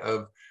idea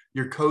of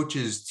your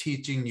coaches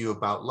teaching you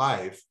about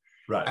life,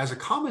 right? As a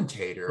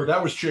commentator. Well,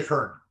 that was Chick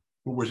Hearn,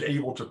 who was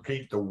able to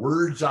paint the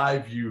bird's eye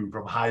view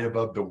from high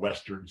above the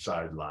western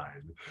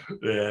sideline.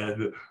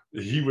 And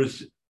he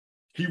was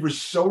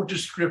so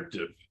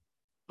descriptive,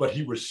 but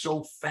he was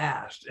so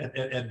fast.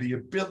 And the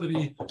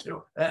ability,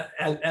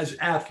 as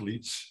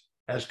athletes,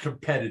 as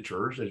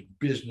competitors, as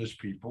business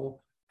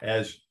people,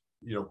 as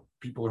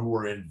people who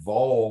are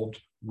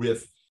involved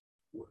with,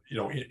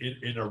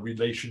 in a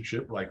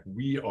relationship like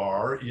we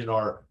are, in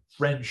our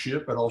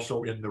friendship, and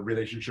also in the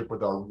relationship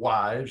with our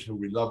wives, who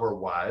we love our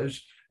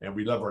wives and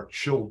we love our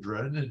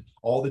children and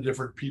all the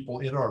different people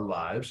in our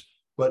lives.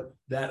 But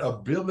that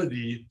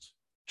ability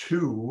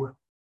to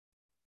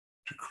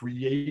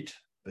create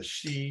the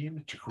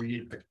scene, to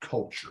create the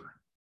culture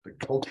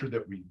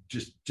that we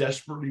just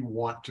desperately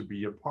want to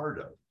be a part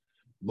of.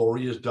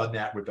 Lori has done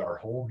that with our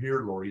home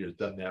here. Lori has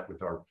done that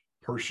with our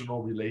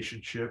personal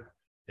relationship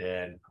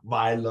and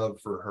my love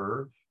for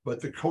her. But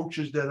the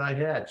coaches that I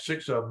had,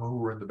 6 of them who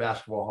were in the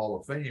Basketball Hall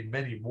of Fame,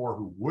 many more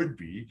who would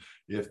be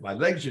if my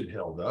legs had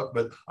held up.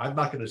 But I'm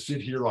not going to sit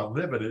here on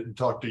Limited and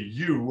talk to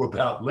you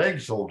about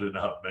legs holding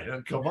up,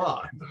 man. Come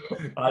on.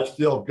 I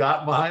still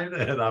got mine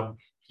and I'm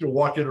still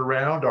walking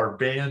around. Our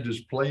band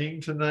is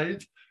playing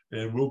tonight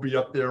and we'll be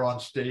up there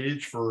on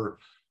stage for,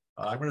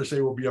 I'm going to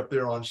say we'll be up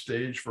there on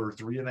stage for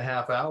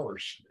 3.5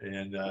 hours.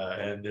 And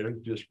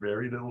there's just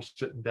very little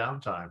sitting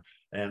down time.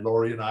 And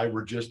Lori and I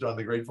were just on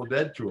the Grateful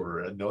Dead tour,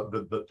 and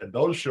and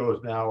those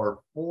shows now are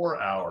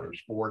 4 hours,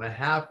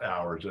 4.5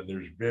 hours, and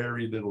there's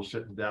very little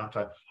sitting down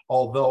time.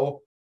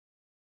 Although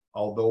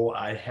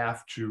I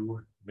have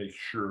to make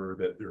sure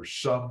that there's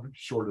some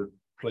sort of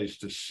place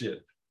to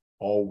sit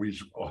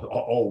always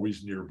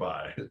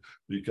nearby,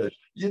 because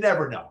you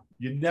never know.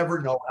 You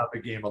never know how the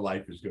game of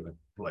life is going to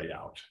play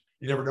out.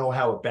 You never know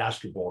how a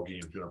basketball game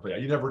is going to play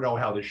out. You never know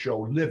how the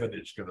show Living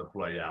is going to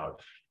play out.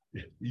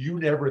 You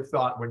never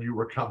thought when you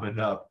were coming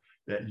up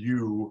that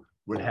you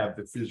would have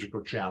the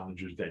physical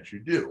challenges that you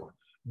do.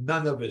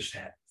 None of us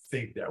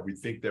think that. We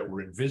think that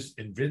we're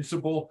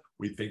invincible.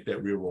 We think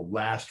that we will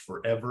last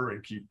forever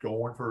and keep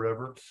going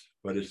forever.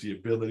 But it's the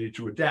ability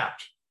to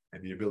adapt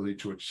and the ability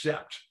to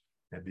accept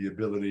and the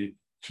ability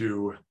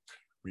to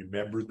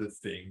remember the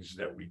things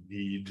that we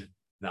need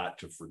not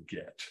to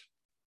forget.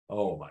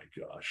 Oh my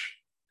gosh.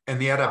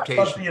 And the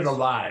adaptation. I love being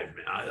alive,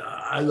 man.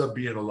 I love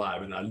being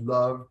alive, and I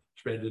love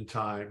spending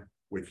time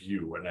with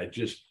you. And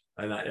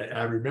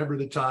I remember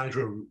the times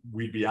when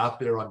we'd be out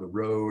there on the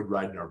road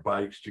riding our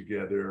bikes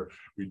together.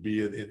 We'd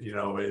be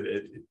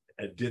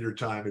at dinner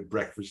time, at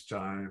breakfast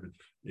time,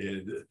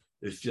 and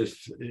it's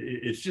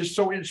just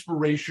so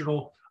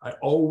inspirational. I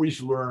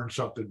always learn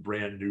something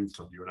brand new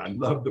from you, and I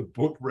love the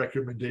book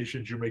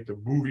recommendations you make, the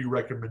movie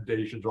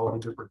recommendations, all the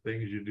different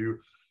things you do.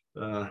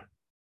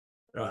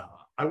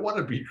 I want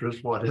to be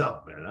Chris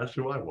Waddell, man. That's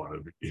who I want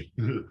to be.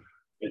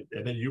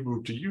 And then you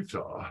moved to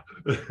Utah.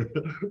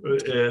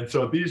 And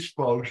so these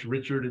folks,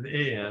 Richard and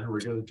Ann, were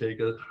going to take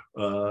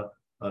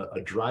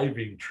a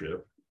driving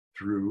trip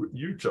through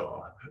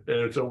Utah.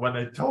 And so when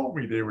they told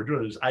me they were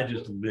doing this, I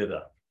just lit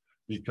up,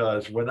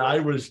 because when I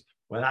was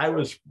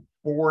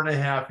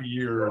 4.5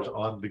 years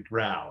on the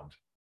ground,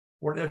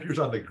 4.5 years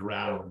on the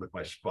ground with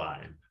my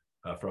spine,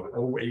 from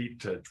 08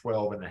 to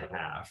 12 and a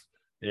half.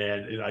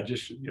 And I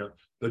just,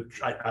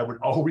 I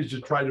would always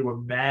just try to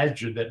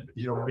imagine that,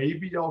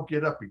 maybe I'll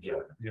get up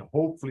again.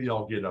 Hopefully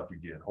I'll get up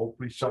again.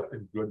 Hopefully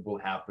something good will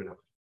happen,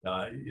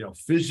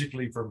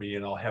 physically for me,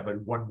 and I'll have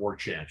one more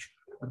chance.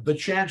 The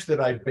chance that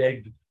I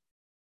begged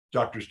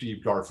Dr.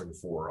 Steve Garfin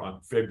for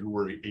on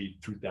February 8,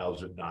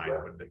 2009,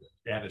 when the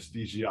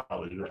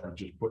anesthesiologist was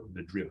just putting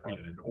the drip in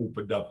and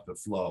opened up the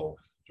flow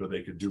so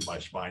they could do my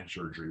spine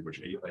surgery, which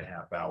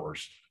 8.5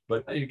 hours.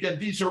 But again,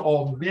 these are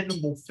all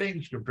minimal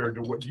things compared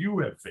to what you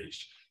have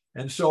faced.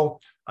 And so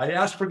I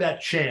asked for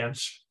that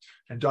chance,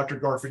 and Dr.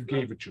 Garfin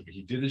gave it to me.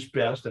 He did his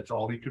best. That's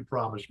all he could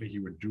promise me. He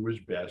would do his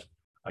best.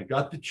 I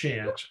got the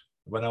chance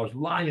when I was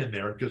lying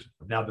there, because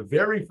now the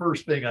very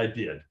first thing I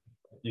did,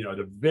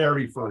 the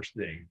very first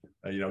thing,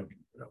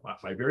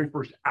 my very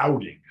first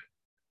outing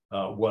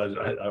was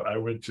I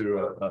went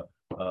to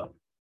a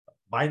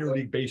minor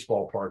league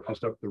baseball park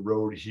just up the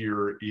road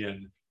here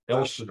in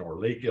Elsinore,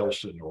 Lake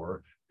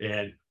Elsinore,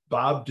 and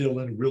Bob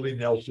Dylan, Willie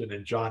Nelson,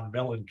 and John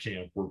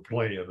Mellencamp were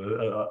playing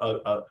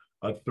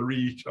a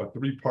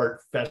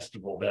three-part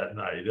festival that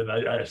night. And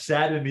I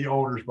sat in the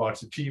owner's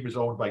box. The team is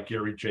owned by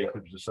Gary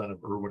Jacobs, the son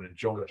of Irwin and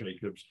Joan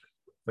Jacobs,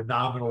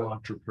 phenomenal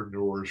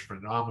entrepreneurs,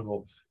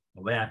 phenomenal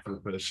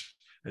philanthropists.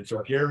 And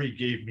so Gary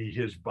gave me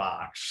his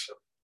box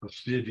to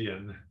sit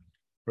in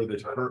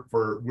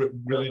for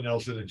Willie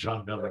Nelson and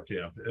John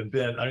Mellencamp. And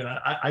then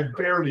I'm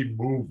barely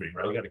moving,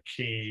 right? I got a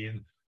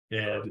cane,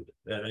 and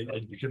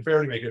you can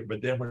barely make it.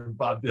 But then when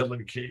Bob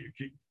Dylan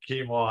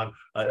came on,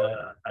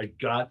 I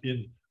got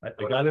in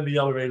the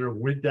elevator,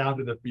 went down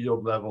to the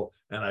field level,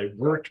 and I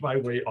worked my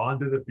way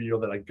onto the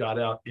field, and I got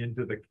out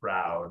into the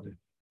crowd.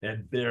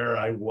 And there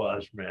I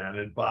was, man.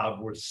 And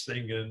Bob was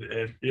singing,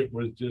 and it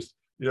was just,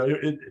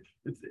 it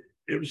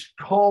was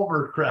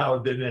calmer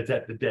crowd than it's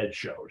at the Dead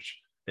shows.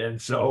 And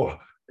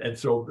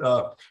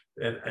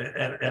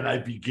I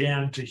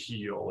began to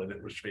heal, and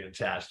it was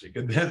fantastic.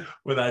 And then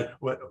when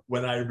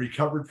I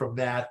recovered from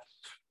that,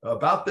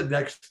 about the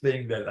next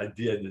thing that I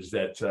did is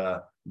that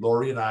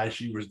Lori and I,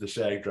 she was the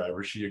SAG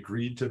driver. She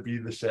agreed to be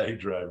the SAG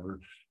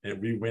driver,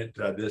 and we went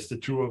the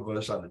two of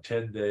us on a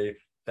 10-day,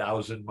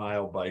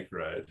 1,000-mile bike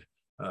ride,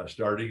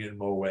 starting in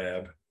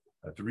Moab,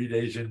 3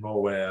 days in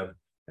Moab,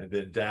 and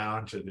then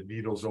down to the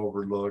Needles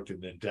Overlook,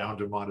 and then down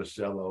to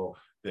Monticello,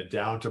 then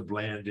down to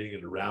Blanding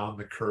and around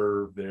the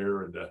curve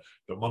there, and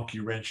the Monkey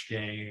Wrench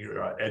Gang,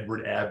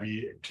 Edward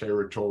Abbey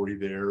territory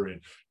there,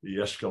 and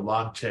the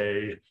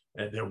Escalante.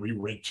 And then we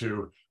went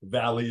to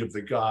Valley of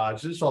the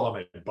Gods. This is all on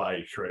my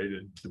bike, right?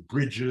 And the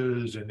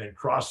bridges, and then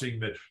crossing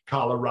the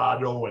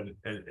Colorado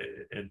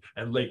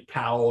and Lake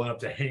Powell and up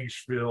to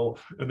Hanksville,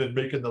 and then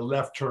making the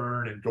left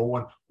turn and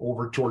going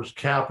over towards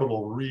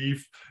Capitol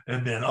Reef,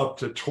 and then up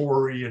to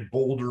Torrey and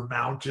Boulder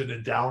Mountain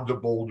and down to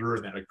Boulder,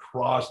 and then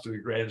across to the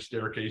Grand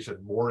Staircase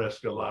and more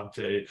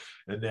Escalante,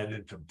 and then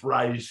into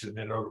Bryce, and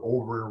then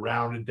over and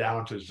around and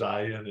down to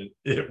Zion. And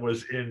it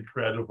was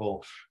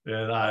incredible.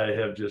 And I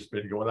have just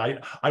been going.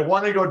 I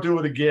want to go do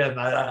it again.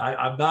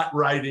 I'm not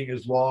riding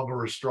as long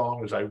or as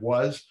strong as I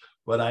was,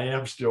 but I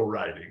am still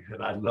riding,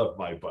 and I love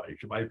my bike.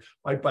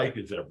 My bike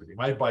is everything.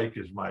 My bike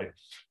is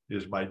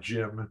my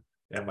gym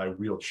and my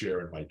wheelchair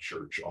and my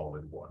church all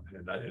in one.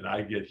 And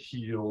I get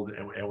healed.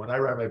 And when I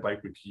ride my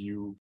bike with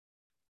you,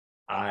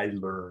 I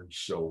learn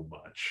so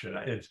much. And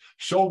it's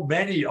so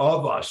many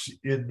of us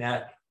in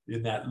that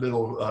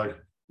little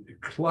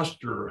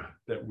cluster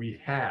that we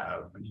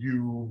have.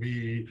 You,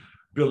 me,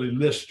 Billy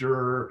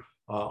Lister,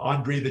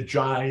 Andre the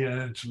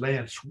Giant,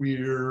 Lance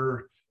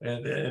Weir,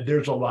 and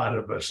there's a lot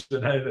of us.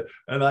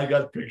 And I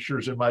got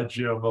pictures in my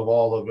gym of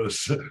all of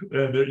us. And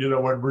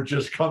when we're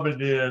just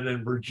coming in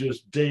and we're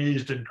just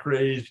dazed and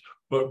crazed,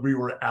 but we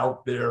were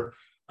out there.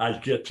 I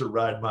get to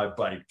ride my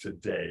bike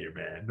today,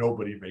 man.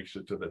 Nobody makes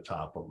it to the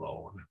top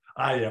alone.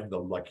 I am the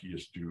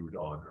luckiest dude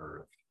on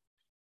earth.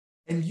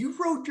 And you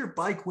rode your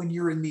bike when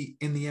you're in the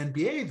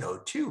NBA though,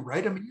 too,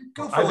 right? I mean,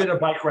 I've been a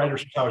bike rider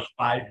since I was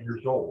 5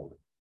 years old.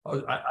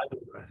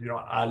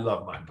 I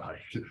love my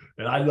bike,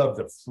 and I love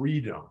the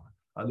freedom.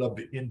 I love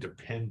the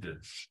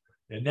independence.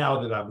 And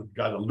now that I've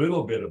got a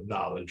little bit of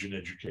knowledge and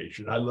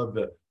education, I love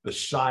the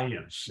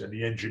science and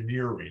the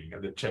engineering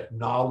and the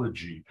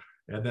technology.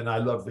 And then I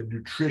love the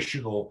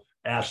nutritional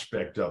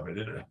aspect of it.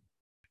 And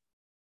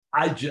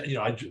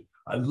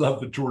I love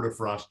the Tour de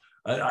France.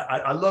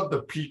 I love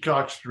the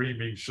Peacock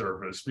streaming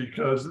service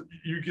because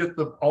you get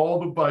all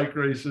the bike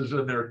races,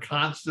 and they're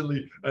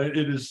constantly,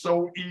 it is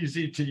so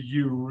easy to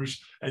use,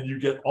 and you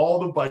get all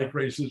the bike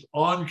races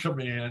on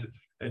command,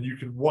 and you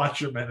can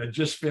watch them. And I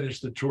just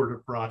finished the Tour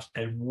de France,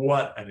 and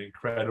what an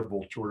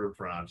incredible Tour de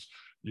France.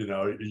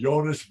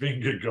 Jonas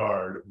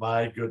Vingegaard,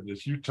 my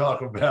goodness, you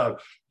talk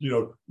about,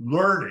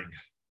 learning,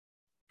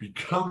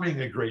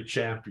 becoming a great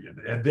champion,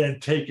 and then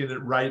taking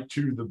it right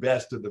to the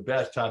best of the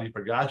best, Tadej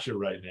Pogačar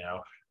right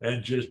now,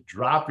 and just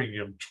dropping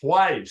him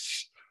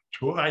twice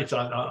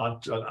on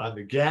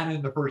the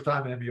Gannon the first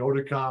time, and the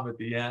Oudekam at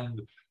the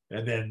end.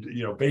 And then,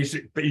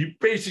 he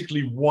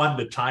basically won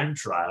the time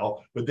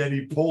trial, but then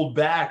he pulled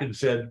back and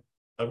said,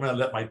 I'm going to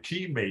let my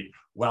teammate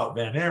Wout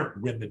van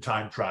Aert win the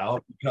time trial,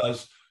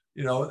 because,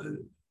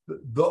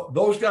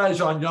 those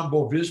guys on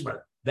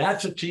Jumbo-Visma,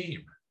 that's a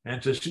team.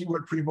 And to see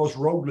what Primož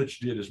Roglič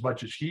did as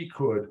much as he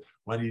could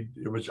when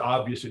it was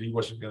obvious that he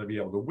wasn't going to be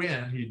able to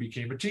win, he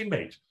became a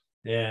teammate.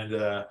 And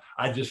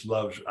I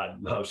love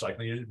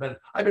cycling. But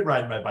I've been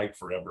riding my bike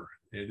forever.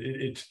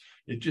 It's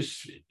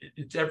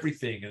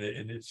everything,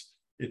 and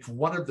it's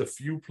one of the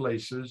few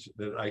places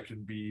that I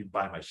can be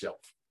by myself.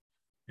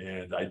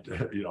 And I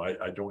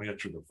don't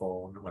answer the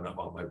phone when I'm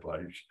on my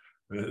bike.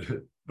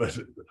 But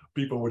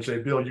people would say,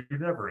 Bill, you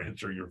never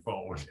answer your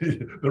phone.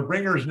 The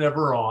ringer's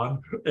never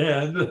on,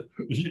 and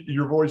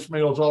your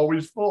voicemail is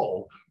always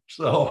full.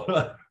 So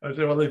I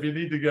say, well, if you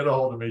need to get a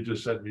hold of me,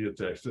 just send me a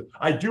text.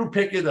 I do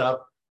pick it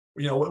up.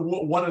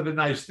 One of the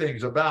nice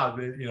things about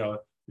the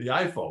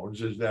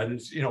iPhones is that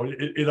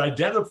it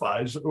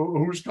identifies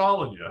who's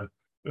calling you.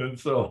 And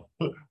so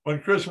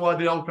when Chris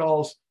Waddell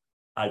calls,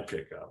 I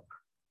pick up.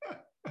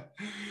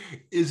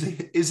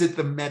 Is it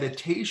the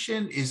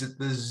meditation? Is it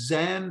the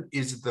Zen?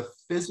 Is it the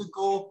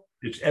physical?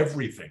 It's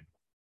everything.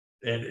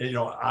 And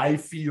I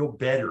feel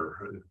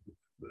better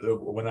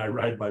when I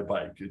ride my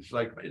bike. It's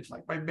like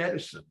my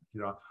medicine.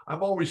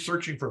 I'm always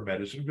searching for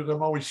medicine because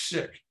I'm always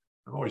sick.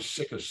 I'm always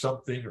sick of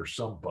something or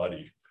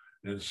somebody.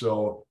 And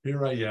so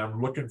here I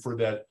am looking for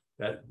that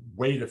that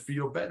way to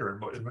feel better.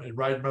 And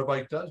riding my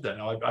bike does that.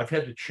 Now I've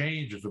had to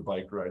change as a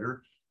bike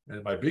rider.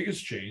 And my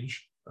biggest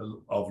change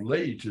of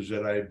late is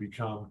that I've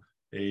become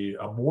a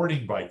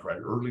morning bike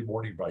rider, early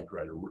morning bike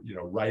rider,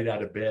 right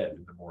out of bed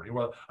in the morning.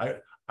 Well,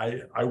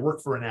 I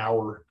work for an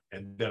hour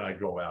and then I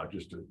go out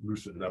just to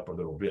loosen it up a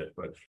little bit.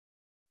 But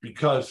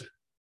because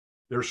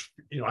there's,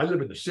 I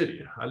live in the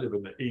city. I live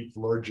in the 8th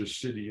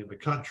largest city in the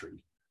country.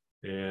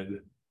 And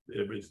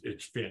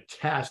it's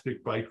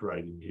fantastic bike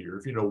riding here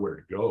if you know where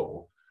to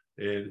go.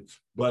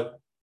 But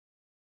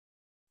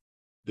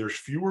there's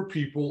fewer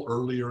people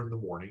earlier in the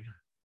morning,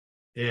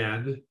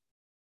 and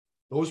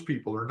those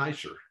people are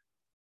nicer.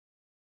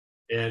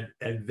 And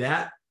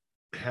that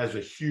has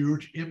a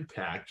huge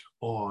impact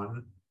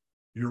on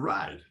your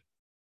ride,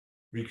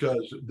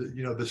 because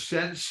the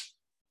sense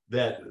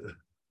that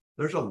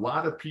there's a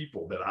lot of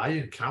people that I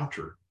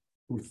encounter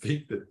who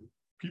think that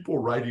people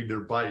riding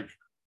their bike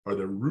are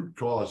the root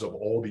cause of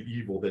all the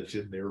evil that's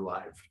in their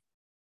life.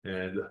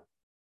 And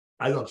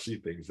I don't see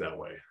things that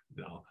way.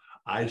 No,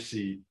 I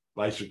see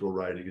bicycle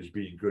riding as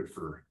being good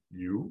for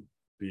you,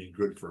 being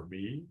good for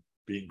me,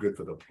 being good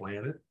for the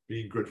planet,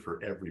 being good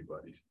for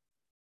everybody.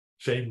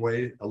 Same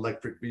way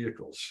electric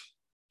vehicles,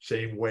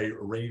 same way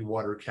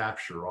rainwater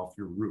capture off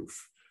your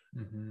roof,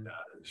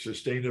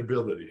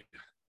 sustainability,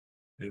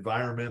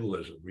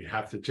 environmentalism. We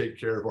have to take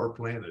care of our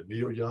planet.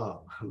 Neil Young,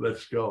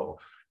 let's go.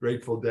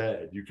 Grateful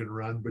Dead, you can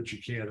run, but you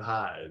can't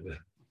hide.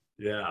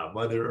 Yeah,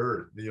 Mother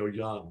Earth, Neil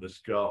Young, let's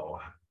go.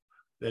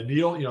 And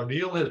Neil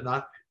has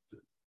not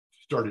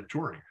started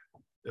touring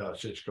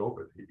since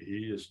COVID.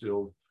 He is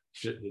still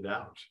sitting it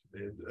out.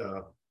 And,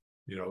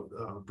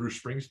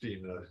 Bruce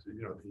Springsteen,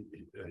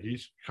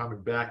 he's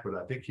coming back, but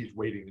I think he's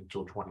waiting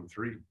until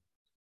 23.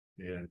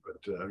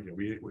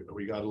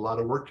 We got a lot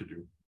of work to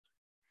do.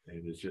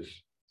 And it's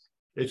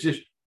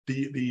just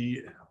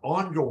the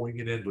ongoing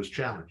and endless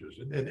challenges.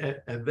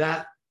 And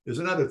that is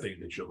another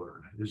thing that you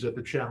learn, is that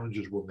the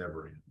challenges will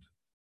never end.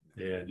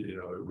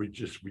 And we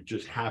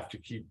just have to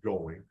keep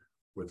going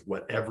with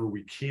whatever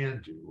we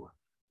can do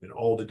in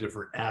all the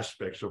different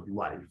aspects of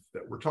life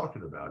that we're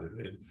talking about,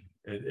 and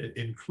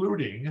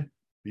including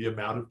the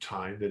amount of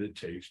time that it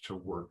takes to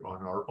work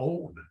on our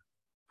own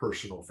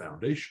personal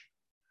foundation.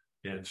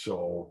 And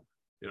so,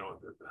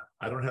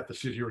 I don't have to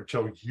sit here and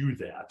tell you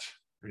that.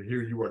 And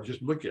here you are,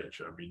 just look at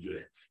you. I mean, you're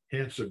a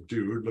handsome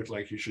dude, look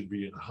like you should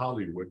be in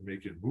Hollywood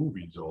making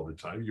movies all the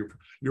time.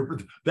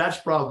 That's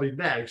probably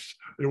next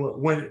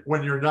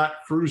when you're not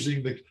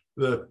cruising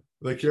the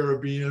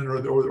Caribbean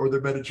or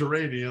the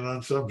Mediterranean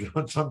on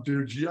some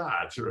dude's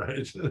yacht,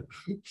 right?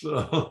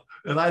 So,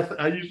 and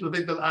I used to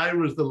think that I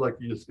was the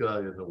luckiest guy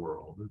in the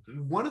world.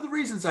 One of the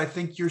reasons I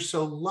think you're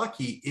so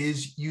lucky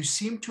is you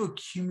seem to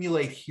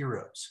accumulate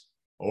heroes.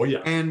 Oh yeah,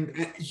 and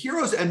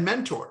heroes and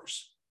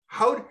mentors.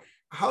 How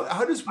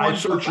does one I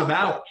search them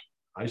out?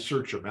 I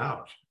search them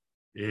out,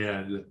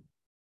 and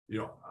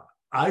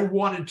I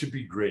wanted to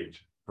be great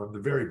from the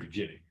very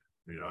beginning.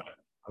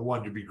 I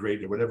wanted to be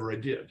great at whatever I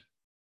did.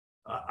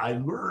 I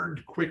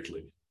learned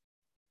quickly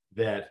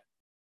that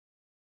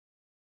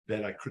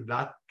I could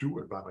not do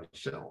it by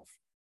myself,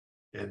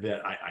 and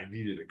that I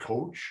needed a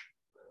coach,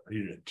 I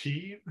needed a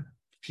team,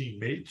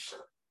 teammates,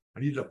 I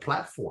needed a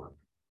platform,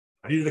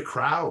 I needed a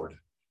crowd,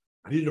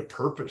 I needed a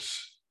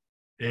purpose.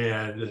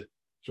 And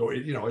so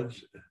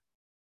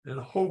and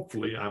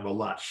hopefully I'm a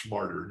lot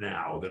smarter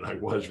now than I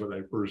was when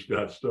I first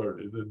got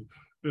started. And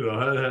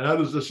how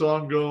does the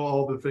song go?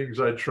 All the things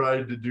I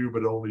tried to do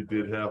but only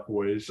did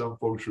halfway. Some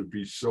folks would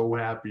be so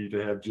happy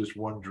to have just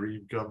one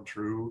dream come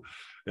true.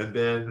 And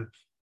then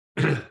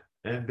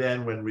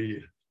when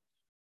we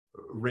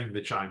ring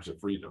the chimes of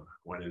freedom,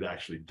 when it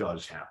actually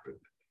does happen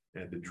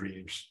and the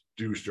dreams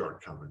do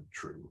start coming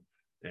true,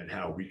 and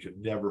how we can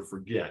never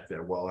forget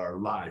that while our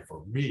life,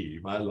 or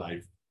my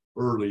life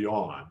early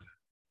on,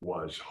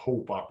 was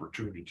hope,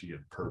 opportunity,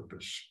 and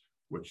purpose,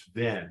 which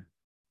then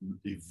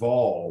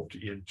evolved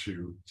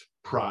into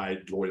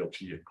pride,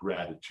 loyalty, and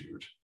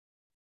gratitude.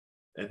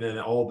 And then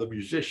all the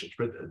musicians.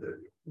 But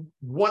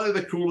one of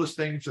the coolest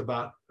things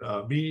about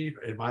me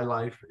in my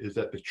life is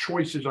that the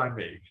choices I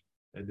make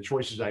and the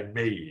choices I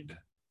made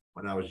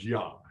when I was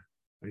young,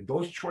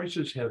 those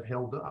choices have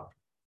held up.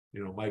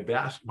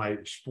 My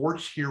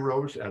sports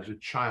heroes as a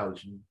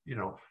child,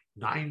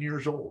 9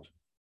 years old,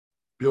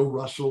 Bill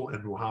Russell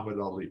and Muhammad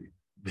Ali.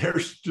 They're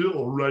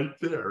still right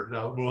there.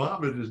 Now,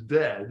 Muhammad is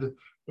dead,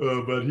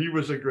 but he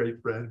was a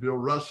great friend. Bill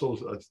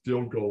Russell's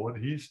still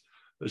going.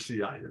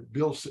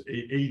 Bill's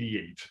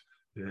 88.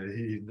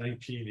 He's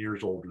 19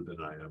 years older than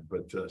I am,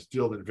 but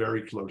still in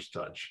very close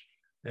touch.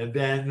 And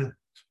then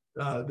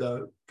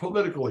the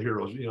political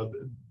heroes,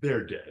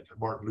 they're dead.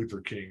 Martin Luther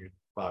King,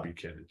 Bobby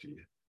Kennedy.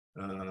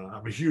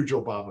 I'm a huge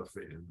Obama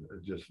fan. I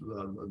just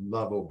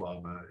love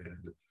Obama.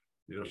 And,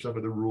 some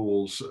of the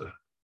rules,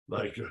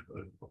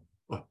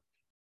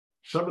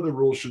 some of the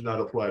rules should not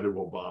apply to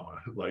Obama,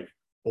 like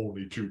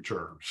only 2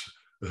 terms.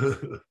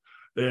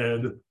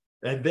 and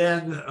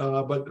then,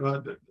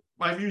 but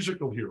my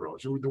musical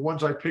heroes, the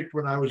ones I picked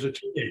when I was a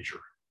teenager.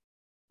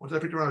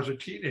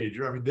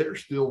 They're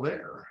still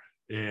there.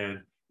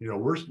 And,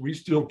 we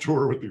still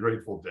tour with the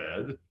Grateful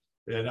Dead.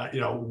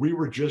 And, we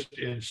were just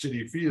in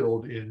Citi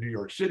Field in New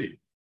York City.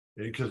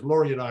 Because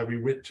Laurie and I,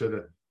 we went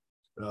to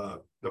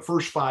the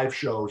first 5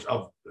 shows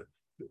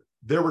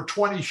there were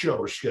 20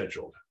 shows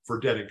scheduled for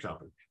Dead and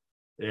Company.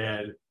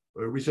 And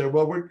we said,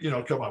 well,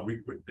 come on,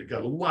 we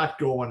got a lot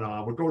going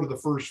on. We'll go to the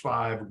first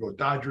 5. We'll go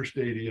Dodger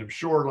Stadium,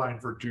 Shoreline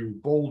for 2,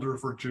 Boulder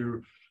for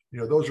 2.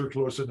 Those are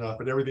close enough,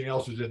 but everything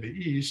else is in the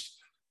East.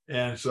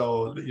 And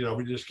so,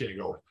 we just can't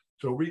go.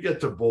 So we get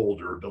to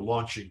Boulder, the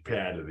launching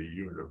pad of the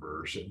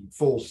universe, and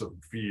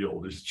Folsom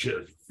Field is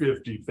just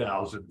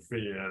 50,000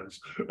 fans,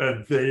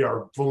 and they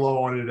are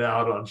blowing it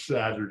out on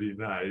Saturday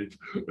night.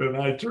 And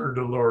I turn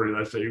to Laurie and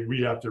I say,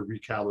 we have to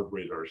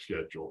recalibrate our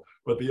schedule.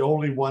 But the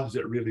only ones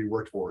that really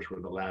worked for us were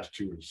the last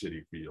 2 in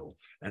Citi Field.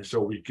 And so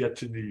we get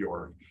to New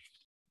York,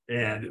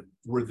 and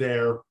we're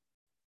there.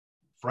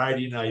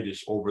 Friday night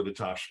is Over the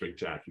Top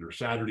Spectacular.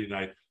 Saturday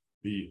night,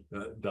 the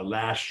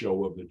last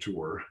show of the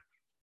tour.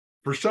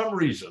 For some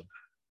reason,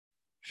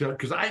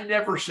 because I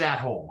never sat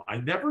home. I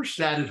never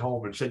sat at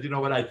home and said, you know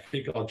what, I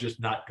think I'll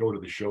just not go to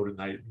the show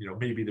tonight.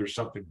 Maybe there's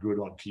something good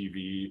on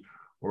TV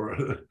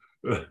or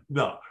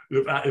no.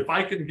 If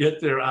I can get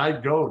there,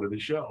 I'd go to the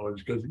show,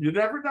 because you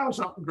never know,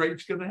 something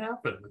great's going to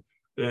happen.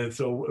 And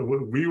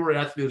so we were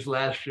at this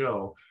last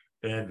show,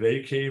 and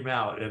they came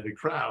out, and the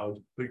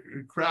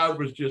crowd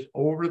was just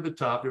over the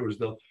top.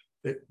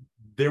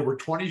 There were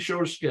 20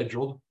 shows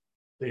scheduled.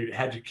 They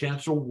had to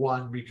cancel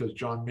 1 because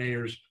John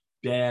Mayer's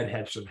dad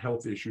had some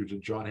health issues,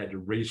 and John had to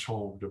race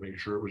home to make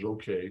sure it was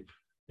okay.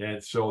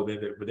 And so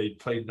they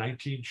played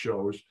 19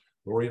 shows.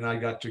 Laurie and I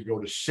got to go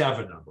to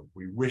 7 of them.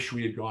 We wish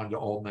we had gone to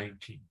all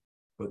 19.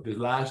 But the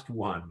last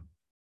one,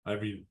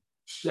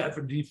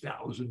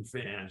 70,000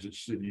 fans at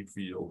Citi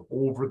Field,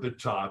 over the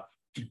top.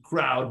 The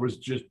crowd was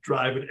just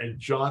driving. And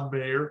John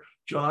Mayer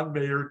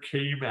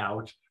came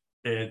out,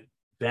 and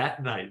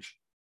that night,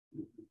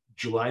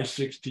 July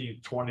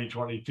 16th,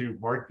 2022,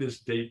 mark this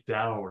date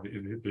down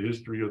in the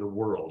history of the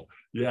world.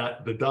 Yeah,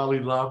 the Dalai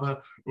Lama,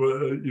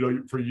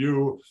 for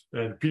you,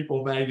 and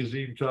People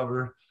magazine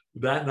cover,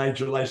 that night,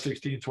 July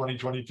 16th,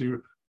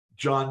 2022,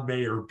 John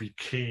Mayer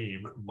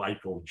became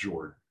Michael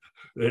Jordan.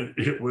 And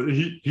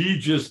he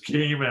just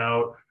came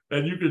out,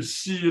 and you could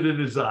see it in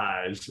his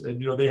eyes. And,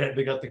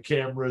 they got the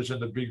cameras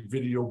and the big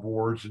video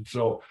boards. And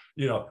so,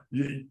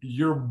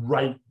 you're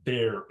right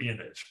there in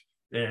it.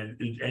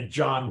 And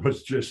John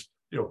was just,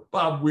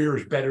 Bob Weir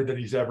is better than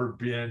he's ever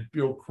been.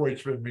 Bill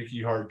Kreutzmann,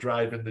 Mickey Hart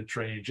driving the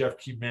train. Jeff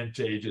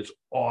Clemente just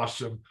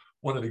awesome.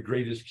 One of the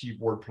greatest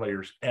keyboard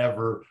players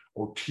ever.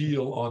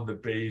 O'Teal on the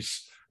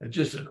bass. And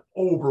just an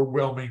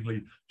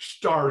overwhelmingly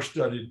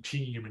star-studded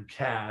team and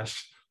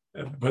cast.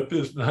 But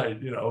this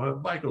night,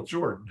 Michael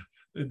Jordan,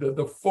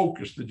 the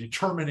focus, the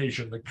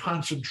determination, the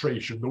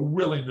concentration, the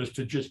willingness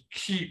to just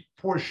keep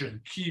pushing,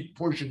 keep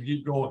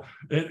going.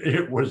 And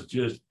it was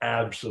just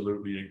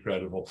absolutely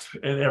incredible.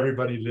 And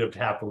everybody lived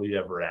happily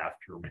ever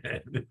after,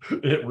 man.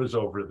 It was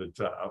over the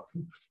top.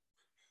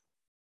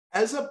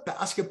 As a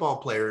basketball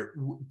player,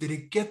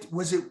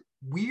 was it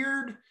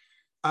weird,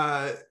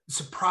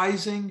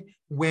 surprising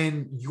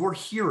when your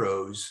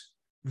heroes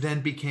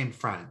then became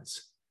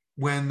friends,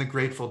 when the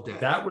Grateful Dead?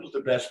 That was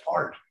the best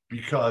part,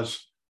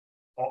 because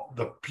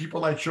the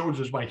people I chose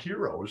as my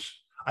heroes,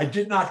 I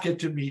did not get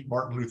to meet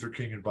Martin Luther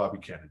King and Bobby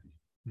Kennedy.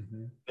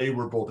 Mm-hmm. They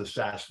were both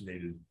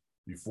assassinated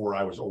before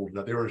I was old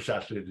enough. They were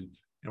assassinated,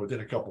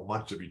 within a couple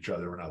months of each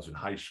other when I was in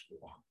high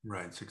school.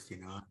 Right,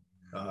 69.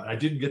 I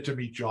didn't get to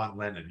meet John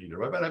Lennon either,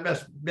 but I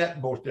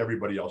met most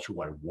everybody else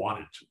who I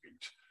wanted to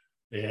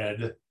meet.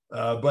 And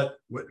but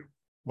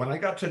when I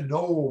got to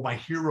know my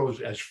heroes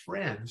as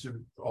friends,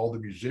 and all the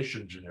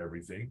musicians and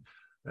everything,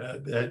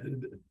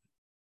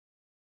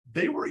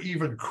 they were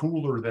even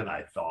cooler than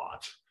I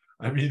thought.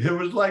 It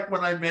was like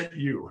when I met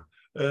you,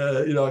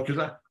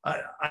 because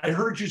I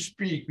heard you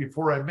speak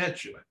before I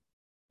met you.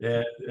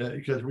 And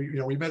because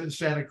we met in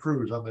Santa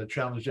Cruz on the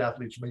Challenge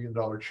Athletes $1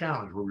 Million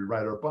Challenge, where we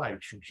ride our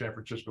bikes from San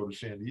Francisco to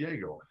San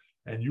Diego.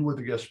 And you were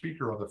the guest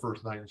speaker on the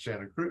first night in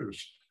Santa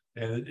Cruz.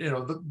 And,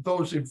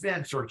 those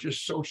events are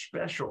just so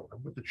special.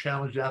 And what the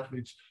Challenge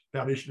Athletes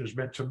Foundation has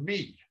meant to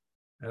me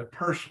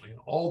personally, and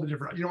all the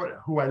different,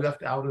 who I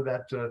left out of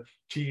that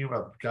team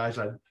of guys,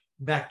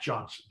 Mac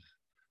Johnson,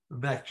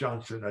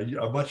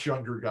 a much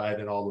younger guy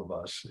than all of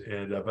us,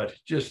 and but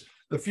just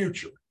the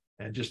future,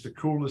 and just the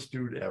coolest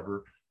dude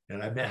ever.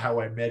 And I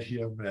met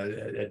him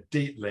at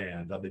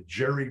Dateland on the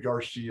Jerry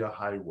Garcia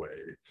Highway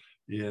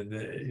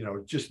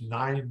in just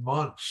 9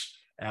 months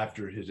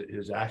after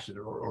his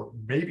accident, or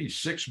maybe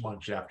 6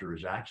 months after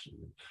his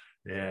accident,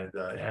 and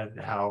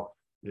how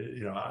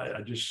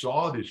I just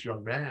saw this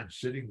young man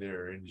sitting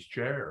there in his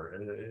chair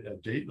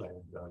at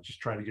Dateland,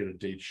 just trying to get a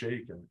date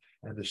shake,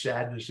 and the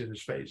sadness in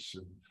his face.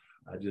 And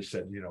I just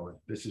said,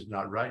 this is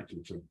not right.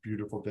 It's a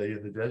beautiful day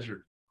in the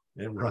desert,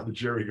 and we're on the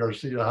Jerry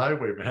Garcia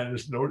Highway, man.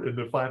 This note in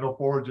the Final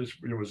Four,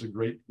 it was a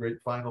great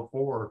Final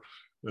Four.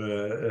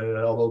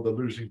 Although the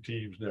losing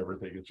teams never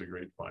think it's a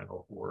great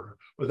Final Four,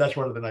 but that's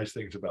one of the nice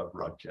things about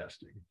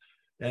broadcasting.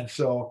 And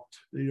so,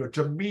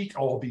 to meet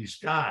all these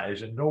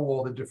guys and know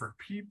all the different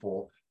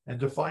people and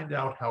to find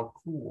out how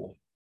cool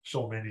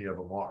so many of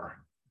them are.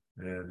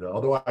 And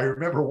although I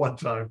remember one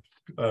time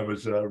I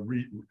was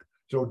David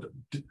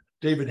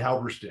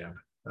Halberstam,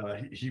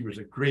 he was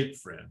a great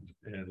friend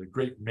and a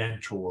great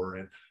mentor,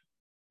 and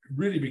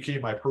really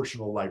became my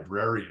personal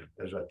librarian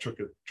as I took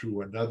it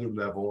to another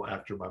level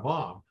after my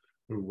mom,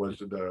 who was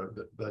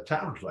the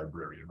town's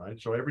librarian, right?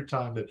 So every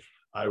time that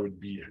I would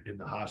be in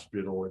the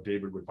hospital and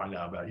David would find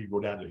out about it, he'd go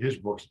down to his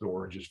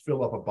bookstore and just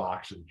fill up a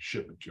box and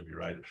ship it to me,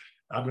 right?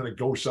 I'm going to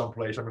go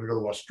someplace. I'm going to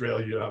go to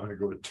Australia. I'm going to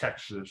go to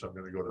Texas. I'm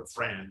going to go to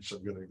France.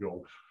 I'm going to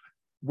go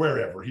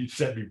wherever. He'd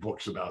send me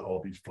books about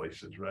all these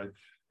places, right?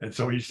 And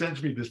so he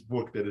sends me this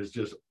book that is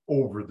just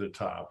over the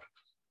top,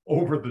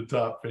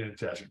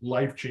 fantastic,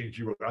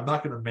 life-changing. I'm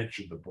not going to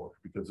mention the book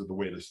because of the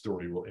way the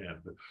story will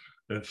end.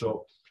 And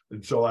so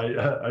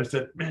I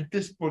said, man,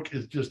 this book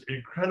is just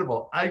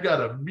incredible. I got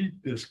to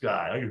meet this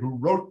guy who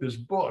wrote this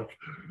book.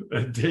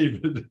 And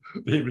David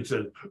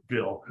said,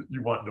 Bill,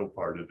 you want no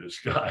part of this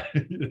guy.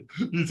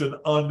 He's an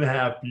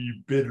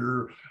unhappy,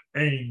 bitter,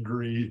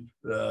 angry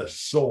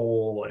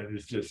soul. And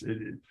it's just,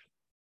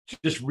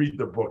 just read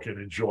the book and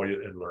enjoy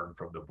it and learn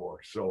from the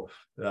book. So,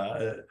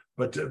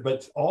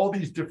 but all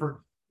these different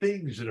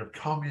things that have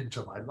come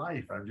into my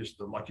life, I'm just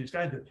the luckiest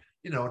guy to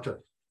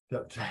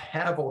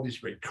have all these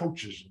great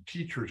coaches and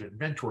teachers and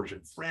mentors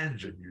and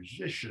friends and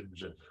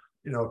musicians and,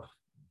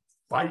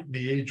 fighting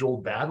the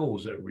age-old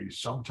battles that we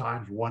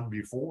sometimes won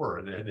before,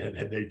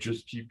 and they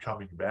just keep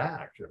coming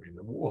back. I mean,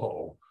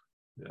 whoa.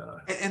 Yeah.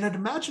 And I'd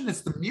imagine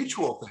it's the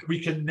mutual thing. We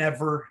can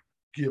never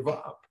give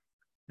up.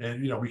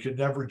 And, we can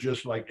never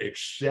just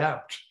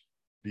accept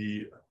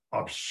the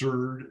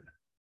absurd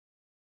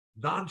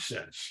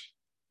nonsense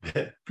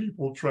that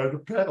people try to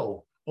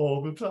peddle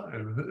all the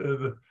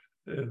time.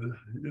 And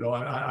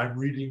I'm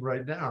reading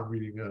right now. I'm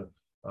reading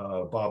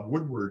Bob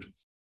Woodward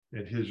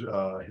and his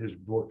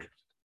book.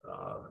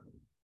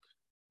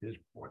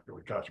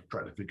 Gosh, I'm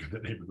trying to think of the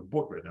name of the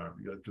book right now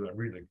because I'm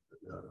reading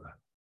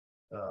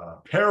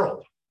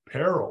Peril.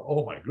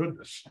 Oh my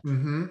goodness.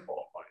 Mm-hmm.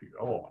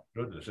 Oh my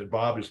goodness. And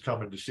Bob is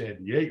coming to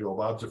San Diego.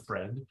 Bob's a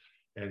friend,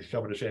 and he's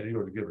coming to San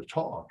Diego to give a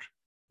talk.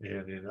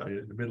 And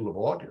in the middle of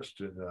August,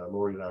 and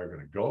Lori and I are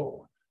going to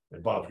go.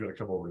 And Bob's going to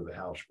come over to the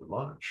house for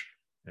lunch.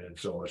 And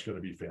so it's going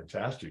to be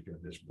fantastic. And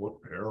this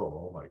book,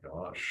 Peril, oh my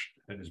gosh.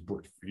 And his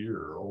book,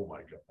 Fear, oh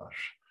my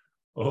gosh.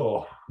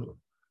 Oh,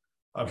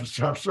 I'm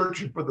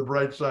searching for the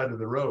bright side of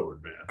the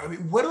road, man. I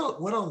mean, what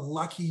a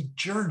lucky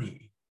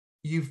journey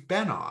you've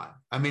been on.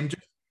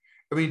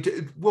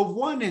 Well,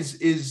 one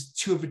is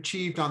to have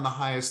achieved on the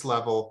highest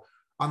level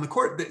on the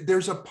court.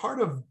 There's a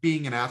part of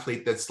being an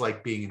athlete that's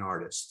like being an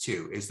artist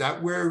too. Is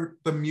that where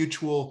the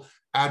mutual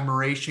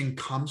admiration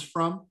comes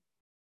from?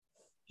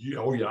 Yeah,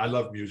 oh yeah, I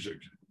love music.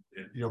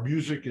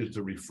 Music is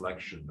the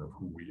reflection of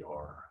who we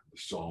are, the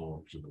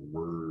songs and the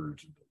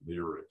words and the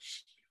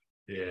lyrics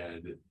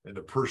and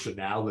the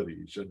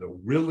personalities and the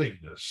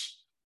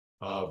willingness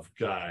of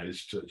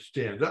guys to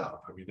stand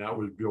up. I mean, that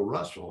was Bill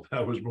Russell,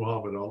 that was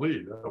Muhammad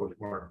Ali, that was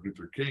Martin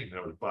Luther King,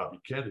 that was Bobby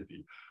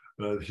Kennedy,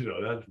 that's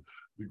the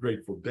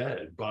Grateful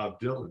Dead, Bob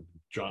Dylan,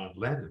 John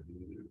Lennon,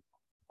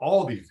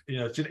 all these,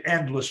 it's an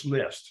endless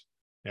list.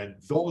 And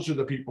those are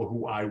the people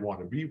who I want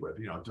to be with,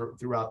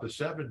 throughout the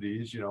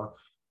 70s,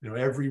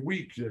 every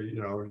week,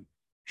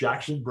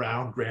 Jackson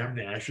Browne, Graham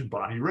Nash, and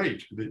Bonnie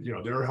Raitt,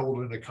 they're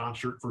holding a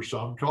concert for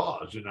some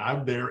cause, and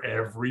I'm there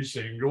every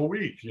single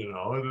week, and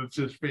it's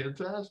just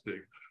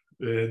fantastic.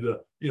 And,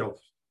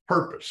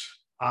 purpose.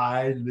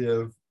 I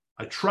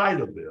try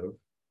to live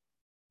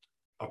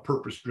a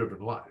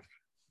purpose-driven life,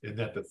 in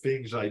that the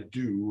things I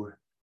do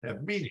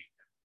have meaning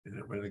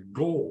and a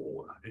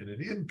goal and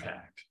an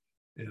impact,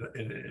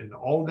 and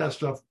all that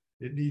stuff.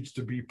 It needs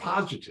to be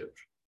positive,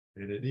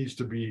 and it needs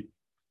to be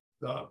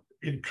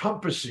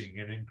encompassing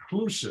and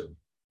inclusive.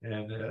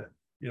 And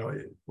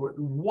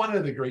one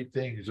of the great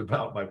things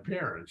about my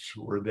parents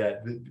were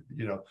that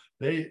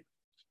they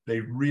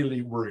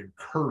really were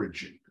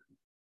encouraging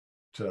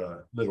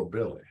to little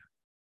Billy,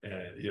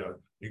 and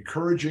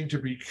encouraging to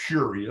be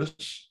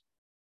curious,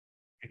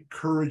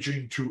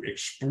 encouraging to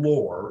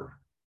explore,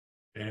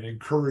 and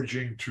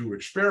encouraging to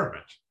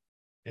experiment.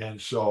 And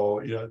so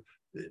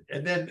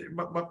and then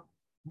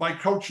my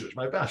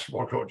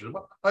basketball coaches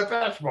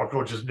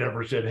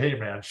never said, hey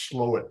man,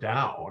 slow it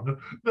down.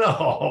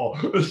 No,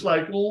 it's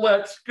like,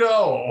 let's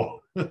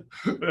go.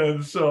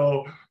 And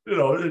so,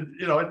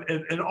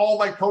 and all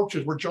my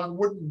coaches were John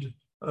Wooden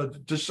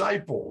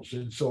disciples.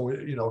 And so,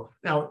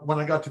 now when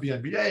I got to the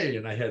NBA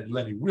and I had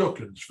Lenny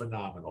Wilkins,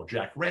 phenomenal,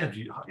 Jack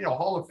Ramsey,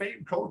 Hall of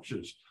Fame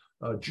coaches,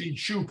 Gene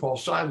Shue, Paul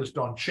Silas,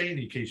 Don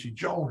Chaney, Casey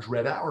Jones,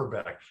 Red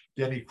Auerbach,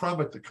 Denny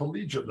Crum at the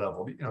collegiate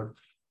level.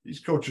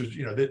 These coaches,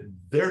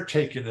 they're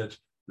taking it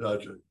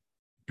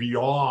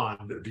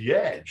beyond the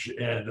edge,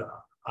 and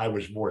I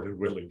was more than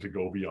willing to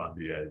go beyond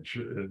the edge.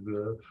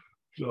 And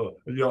so,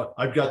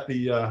 I've got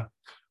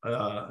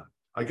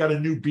I got a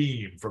new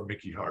beam from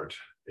Mickey Hart,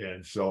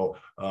 and so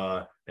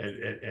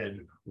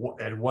and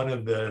one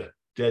of the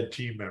dead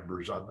team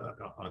members on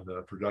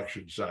the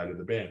production side of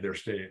the band.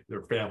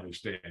 Their family's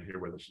staying here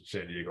with us in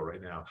San Diego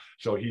right now.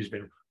 So he's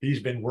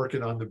been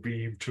working on the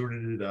beam,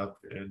 tuning it up,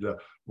 and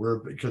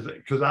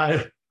because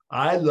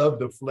I love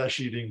the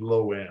flesh-eating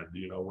low end,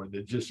 when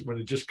it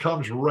just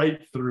comes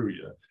right through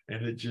you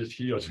and it just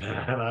heals.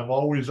 And I'm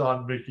always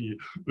on Mickey,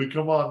 but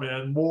come on,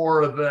 man,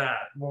 more of that.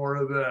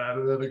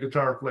 And then the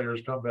guitar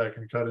players come back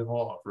and cut him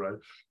off, right?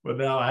 But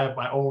now I have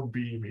my own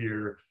beam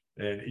here,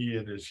 and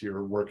Ian is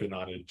here working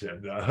on it.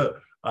 And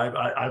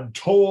I'm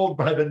told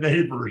by the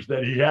neighbors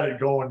that he had it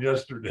going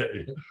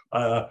yesterday.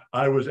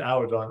 I was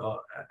out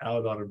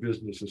on a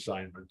business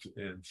assignment,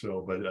 and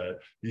so, but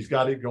he's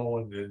got it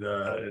going,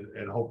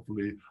 and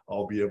hopefully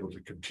I'll be able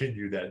to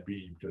continue that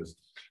beam, because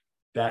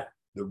the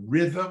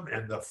rhythm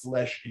and the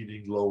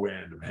flesh-eating low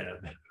end, man,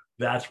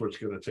 that's what's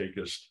going to take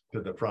us to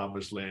the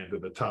promised land, to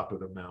the top of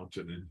the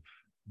mountain, and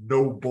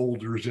no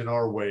boulders in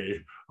our way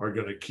are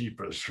going to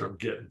keep us from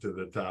getting to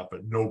the top,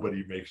 and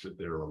nobody makes it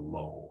there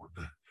alone.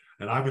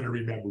 And I'm going to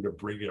remember to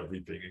bring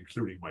everything,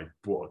 including my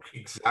book.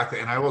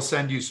 Exactly. And I will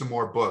send you some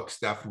more books,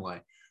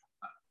 definitely.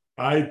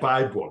 I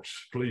buy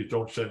books. Please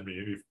don't send me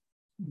any.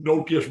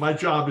 No gifts. My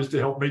job is to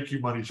help make you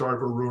money. Sorry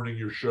for ruining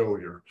your show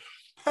here.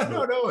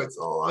 No, it's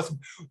all awesome.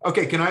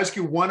 Okay, can I ask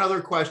you one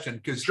other question?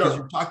 Because sure.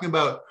 You're talking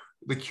about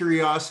the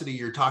curiosity,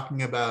 you're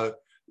talking about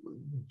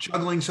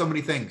juggling so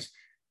many things.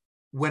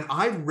 When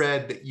I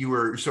read that you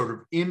were sort of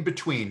in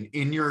between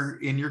in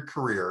your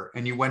career,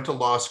 and you went to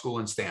law school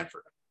in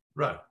Stanford,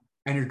 right?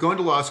 And you're going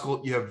to law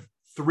school, you have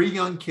 3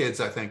 young kids,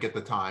 I think, at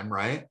the time,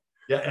 right?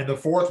 Yeah, and the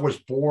 4th was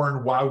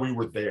born while we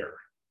were there.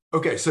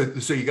 Okay, so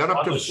you got up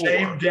on to the 4.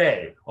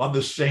 On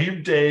the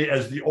same day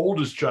as the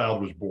oldest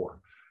child was born,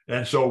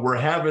 and so we're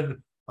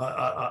having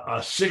a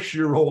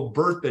 6-year-old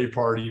birthday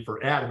party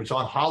for Adam. It's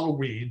on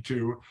Halloween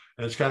too,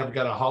 and it's kind of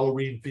got a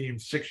Halloween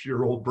themed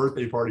 6-year-old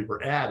birthday party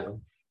for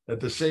Adam. At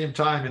the same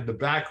time, in the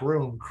back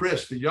room,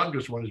 Chris, the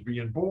youngest one, is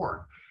being born.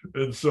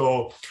 And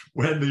so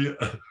when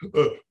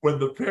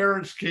the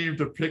parents came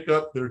to pick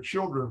up their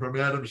children from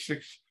Adam's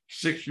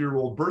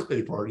 6-year-old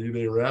birthday party,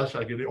 they were asked,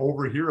 I could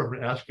overhear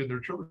them asking their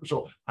children,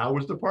 so how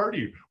was the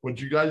party? What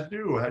did you guys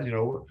do?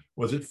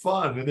 Was it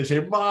fun? And they say,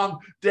 Mom,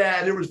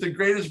 Dad, it was the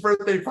greatest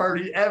birthday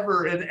party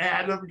ever. And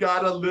Adam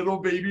got a little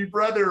baby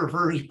brother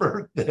for his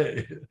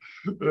birthday.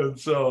 And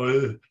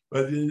so,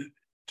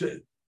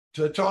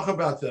 to talk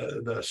about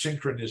the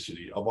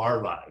synchronicity of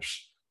our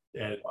lives,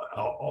 and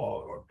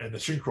the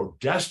synchro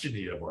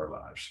destiny of our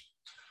lives.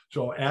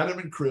 So Adam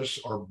and Chris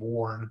are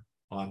born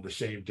on the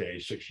same day,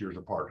 6 years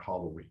apart,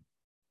 Halloween.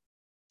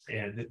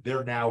 And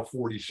they're now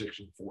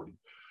 46 and 40.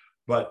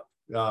 But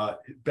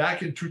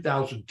back in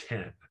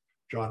 2010,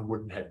 John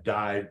Wooden had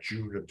died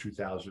June of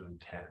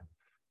 2010.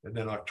 And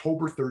then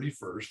October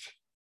 31st,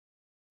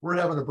 we're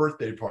having a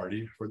birthday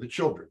party for the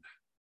children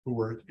who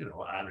were,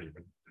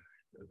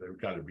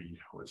 they've got to be,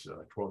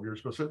 12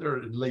 years ago. So they're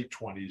in late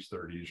 20s,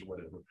 30s, or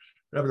whatever.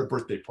 We're having a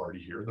birthday party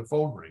here, and the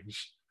phone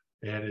rings,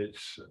 and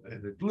it's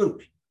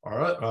Luke,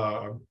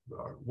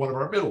 one of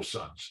our middle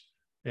sons.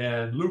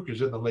 And Luke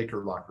is in the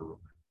Laker locker room.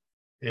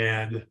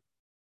 And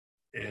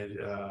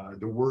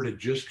the word had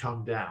just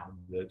come down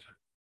that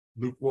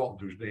Luke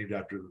Walton, who's named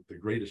after the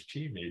greatest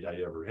teammate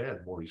I ever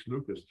had, Maurice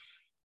Lucas,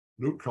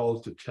 Luke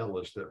calls to tell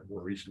us that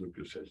Maurice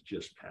Lucas has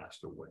just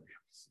passed away.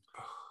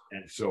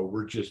 And so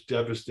we're just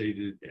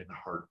devastated and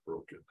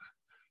heartbroken.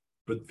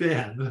 But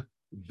then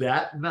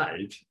that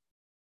night,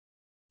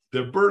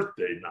 the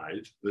birthday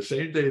night, the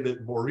same day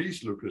that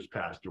Maurice Lucas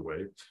passed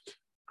away,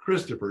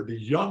 Christopher, the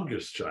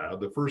youngest child,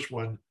 the first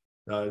one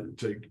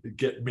to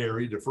get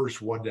married, the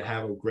first one to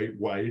have a great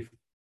wife,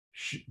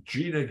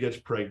 Gina gets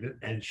pregnant,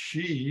 and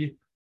she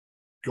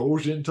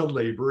goes into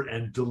labor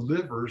and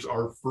delivers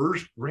our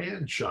first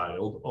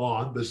grandchild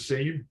on the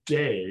same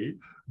day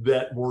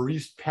that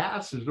Maurice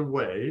passes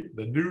away.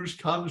 The news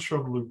comes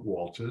from Luke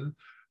Walton,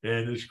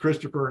 and it's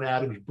Christopher and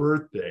Adam's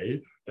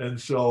birthday. And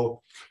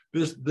so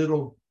this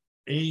little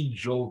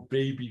angel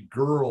baby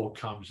girl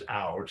comes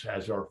out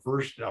as our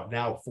first of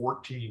now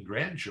 14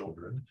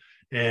 grandchildren.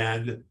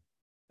 And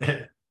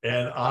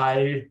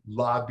I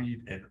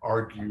lobbied and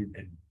argued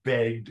and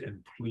begged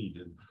and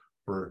pleaded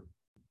for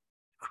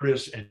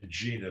Chris and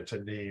Gina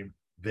to name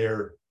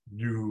their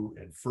new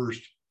and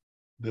first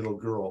little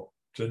girl,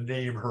 to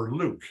name her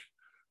Luke.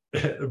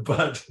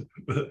 But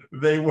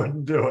they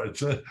wouldn't do it.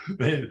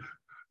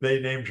 They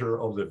named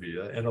her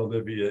Olivia, and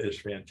Olivia is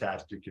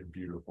fantastic and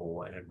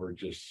beautiful, and we're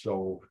just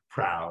so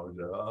proud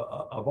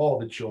of all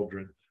the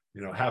children,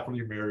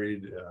 happily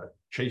married,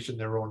 chasing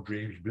their own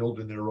dreams,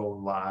 building their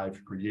own lives,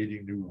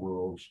 creating new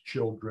worlds.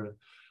 Children,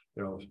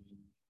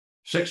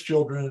 6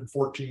 children,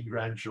 14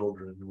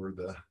 grandchildren.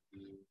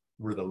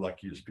 We're the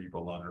luckiest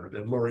people on earth,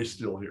 and Lori's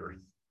still here.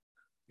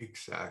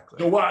 Exactly.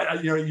 So why,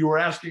 you were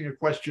asking a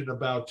question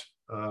about.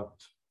 I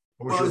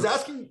was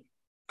asking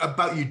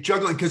about you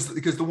juggling,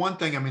 because the one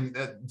thing,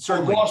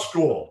 certainly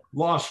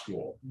law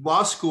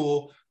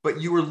school, but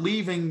you were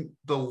leaving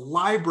the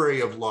library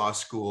of law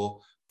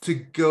school to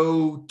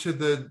go to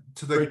the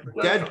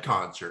Dead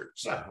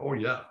concerts. Yeah. Oh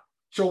yeah.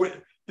 So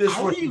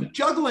How are you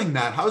juggling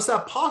that? How is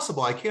that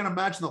possible? I can't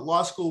imagine that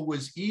law school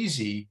was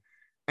easy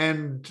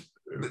and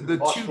the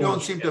two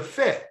don't seem to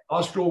fit.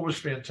 Law school was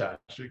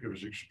fantastic. It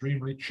was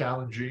extremely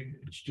challenging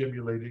and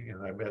stimulating,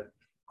 and I met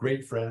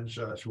great friends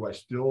who I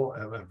still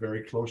am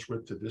very close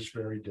with to this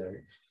very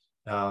day.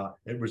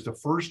 It was the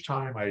first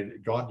time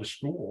I'd gone to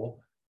school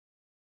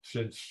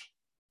since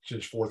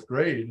fourth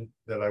grade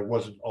that I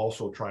wasn't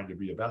also trying to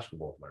be a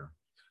basketball player.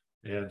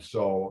 And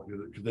so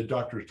the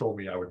doctors told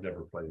me I would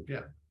never play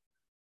again.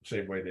 The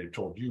same way they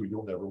told you,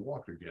 you'll never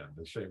walk again.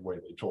 The same way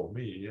they told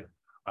me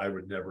I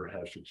would never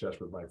have success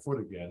with my foot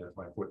again. If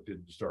my foot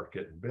didn't start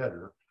getting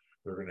better,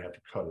 they're going to have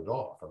to cut it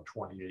off. I'm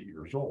 28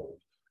 years old.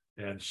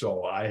 And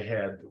so I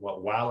had,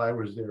 while I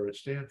was there at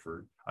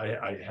Stanford,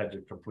 I had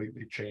to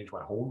completely change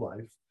my whole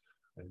life.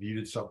 I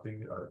needed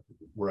something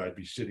where I'd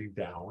be sitting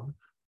down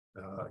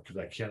because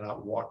I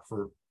cannot walk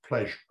for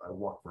pleasure. I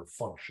walk for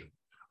function.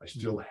 I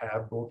still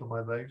have both of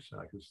my legs.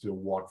 And I can still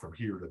walk from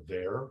here to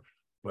there,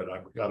 but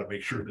I've got to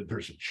make sure that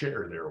there's a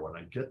chair there when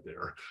I get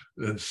there.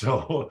 And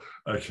so,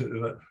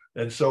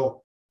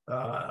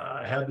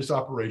 I had this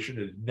operation.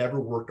 It had never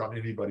worked on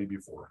anybody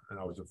before. And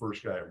I was the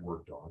first guy it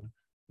worked on.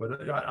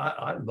 But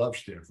I love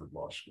Stanford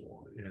Law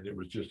School. And it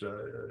was just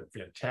a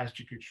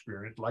fantastic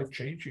experience,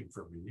 life-changing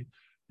for me.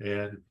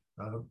 And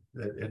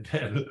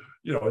then,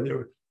 you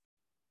know,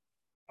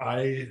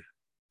 I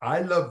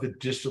love the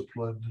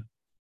discipline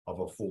of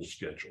a full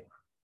schedule.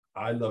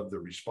 I love the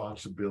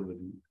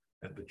responsibility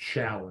and the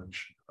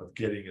challenge of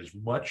getting as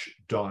much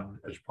done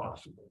as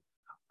possible.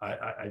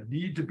 I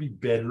need to be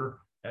better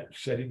at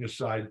setting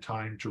aside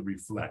time to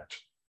reflect.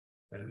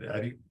 And I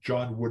think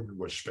John Wooden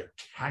was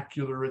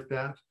spectacular at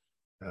that.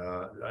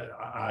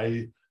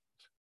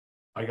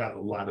 I got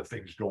a lot of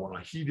things going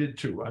on. He did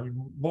too. I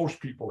mean, most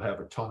people have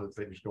a ton of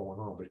things going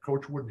on, but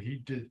Coach Wooden,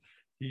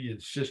 he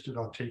insisted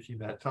on taking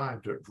that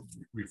time to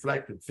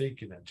reflect and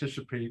think and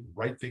anticipate and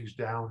write things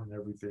down and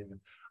everything. And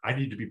I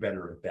need to be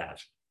better at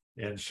that.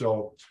 And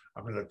so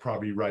I'm going to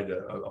probably write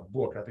a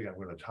book. I think I'm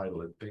going to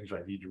title it Things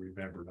I Need to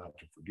Remember Not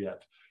to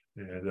Forget.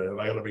 And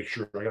I got to make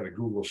sure, I got to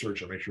Google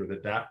search and make sure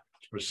that that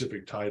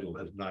specific title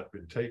has not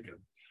been taken.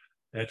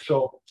 And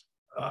so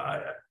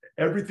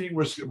everything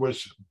was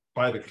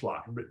by the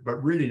clock,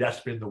 but really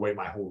that's been the way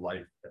my whole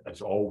life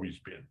has always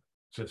been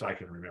since I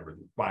can remember,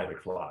 by the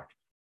clock.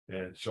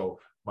 And so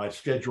my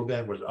schedule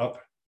then was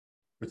up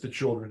with the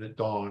children at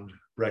dawn,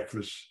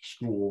 breakfast,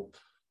 school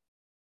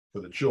for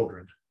the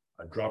children.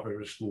 I'd drop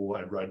them at school.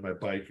 I'd ride my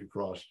bike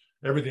across.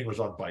 Everything was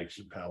on bikes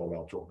in Palo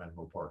Alto,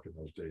 Menlo Park in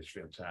those days.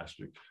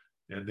 Fantastic.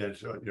 And then,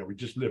 so, you know, we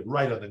just lived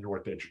right on the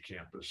north edge of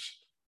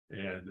campus.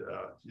 And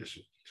just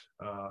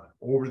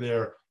over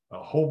there,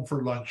 home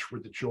for lunch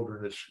with the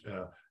children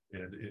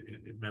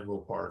in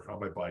Menlo Park on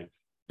my bike,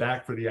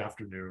 back for the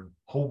afternoon,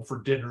 home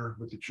for dinner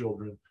with the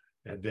children,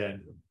 and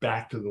then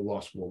back to the law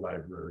school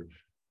library,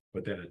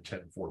 but then at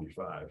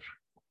 10:45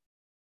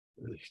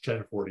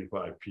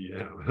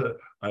 p.m.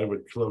 I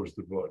would close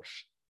the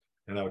books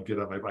and I would get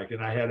on my bike.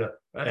 And I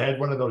had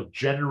one of those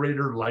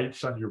generator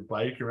lights on your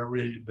bike. Remember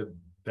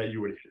that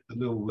you would hit the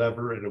little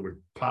lever and it would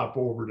pop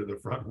over to the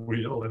front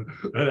wheel. And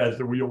as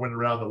the wheel went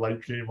around, the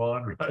light came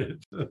on,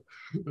 right?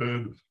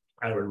 And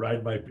I would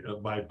ride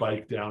my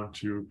bike down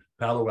to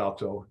Palo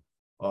Alto,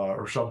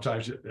 or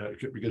sometimes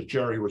because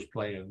Jerry was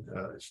playing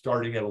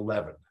starting at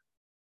 11,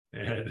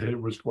 and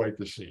it was quite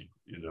the scene.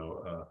 You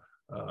know,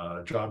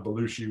 John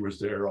Belushi was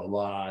there a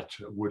lot,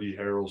 Woody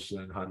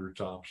Harrelson, Hunter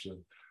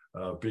Thompson,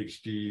 Big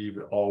Steve,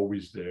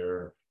 always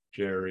there,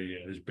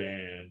 Jerry and his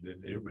band,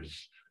 and it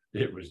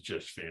was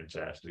just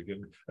fantastic.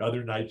 And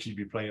other nights he'd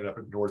be playing up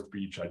at North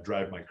Beach. I'd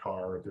drive my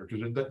car up there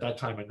because at that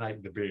time of night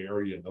in the Bay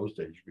Area in those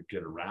days, you could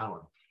get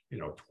around,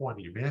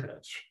 20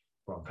 minutes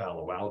from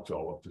Palo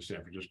Alto up to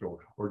San Francisco,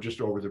 or just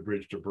over the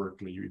bridge to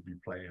Berkeley. You'd be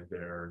playing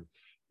there.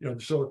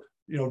 So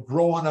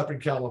growing up in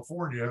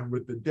California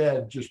with the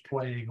Dead just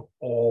playing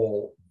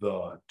all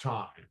the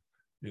time,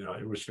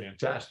 it was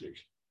fantastic.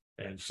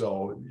 And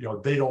so,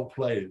 they don't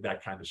play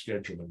that kind of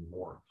schedule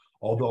anymore.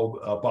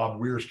 Although Bob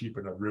Weir's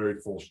keeping a very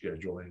full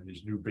schedule, and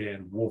his new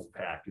band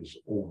Wolfpack is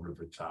over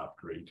the top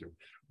great. And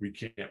we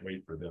can't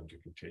wait for them to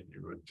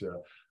continue.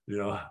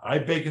 But I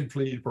beg and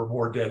plead for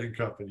more Dead and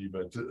Company,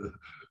 but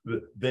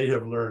they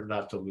have learned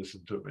not to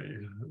listen to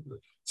me.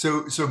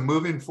 So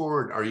moving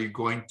forward, are you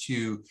going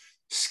to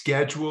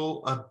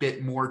schedule a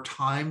bit more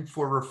time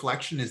for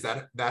reflection? Is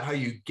that how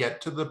you get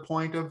to the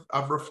point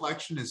of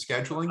reflection, is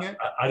scheduling it?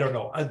 I don't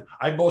know.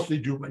 I mostly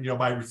do,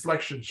 my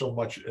reflection so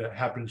much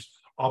happens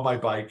on my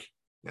bike,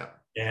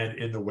 and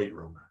in the weight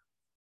room.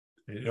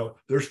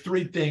 There's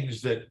three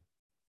things that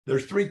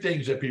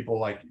people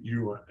like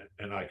you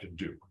and I can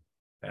do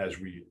as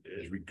we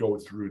go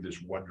through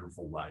this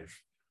wonderful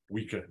life.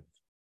 We can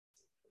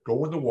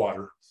go in the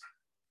water,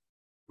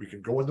 we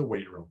can go in the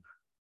weight room,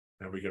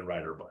 and we can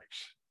ride our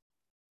bikes.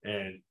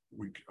 And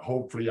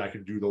hopefully I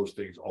can do those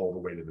things all the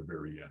way to the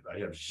very end. I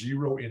have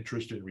zero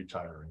interest in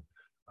retiring.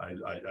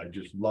 I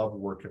just love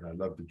working. I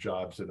love the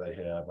jobs that I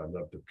have. I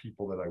love the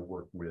people that I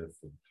work with.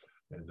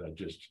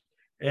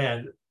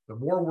 And the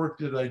more work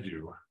that I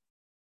do,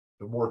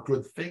 the more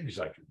good things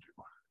I can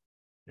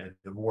do, and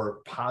the more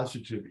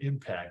positive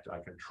impact I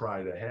can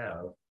try to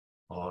have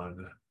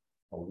on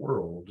a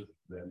world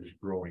that is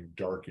growing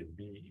dark and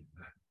mean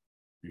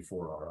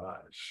before our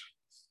eyes.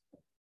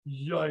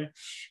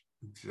 Yikes.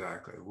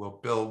 Exactly. Well,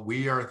 Bill,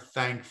 we are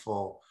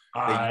thankful.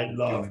 I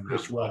love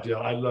Chris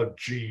Waddell. I love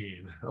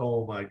Gene.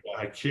 Oh my God.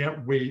 I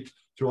can't wait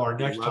to our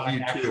next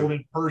time actual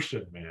in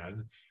person,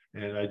 man.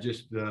 And I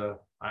just,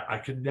 I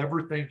can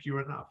never thank you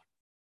enough.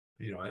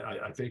 You know,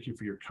 I thank you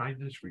for your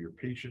kindness, for your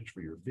patience, for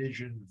your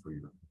vision, for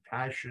your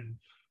passion,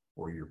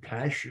 for your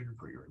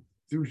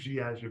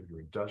enthusiasm,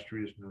 your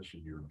industriousness,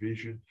 and your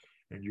vision,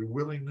 and your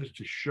willingness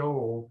to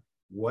show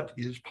what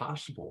is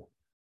possible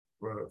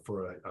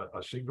for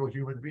a single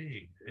human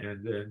being.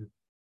 And then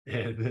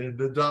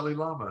the Dalai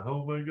Lama,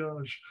 oh my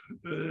gosh,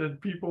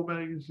 and People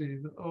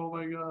Magazine, oh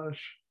my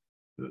gosh.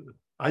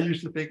 I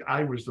used to think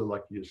I was the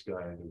luckiest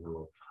guy in the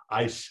world.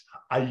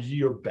 I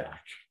yield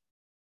back.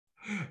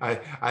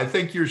 I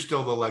think you're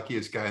still the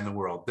luckiest guy in the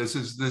world. This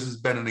has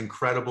been an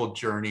incredible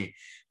journey.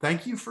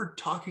 Thank you for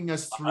talking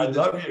us through. I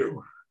love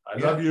you. I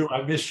love you.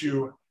 I miss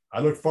you. I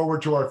look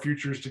forward to our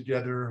futures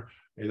together.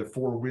 May the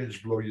four winds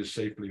blow you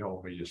safely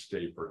home. May you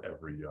stay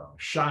forever young.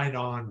 Shine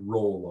on,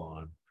 roll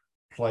on,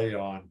 play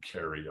on,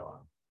 carry on.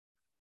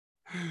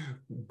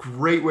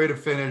 Great way to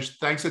finish.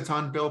 Thanks a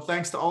ton, Bill.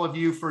 Thanks to all of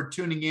you for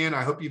tuning in.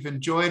 I hope you've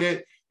enjoyed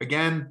it.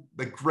 Again,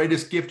 the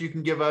greatest gift you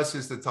can give us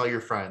is to tell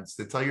your friends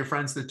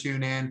to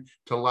tune in,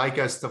 to like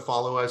us, to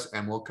follow us,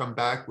 and we'll come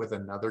back with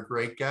another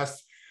great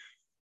guest.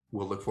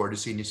 We'll look forward to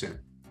seeing you soon.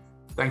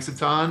 Thanks a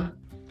ton.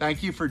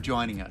 Thank you for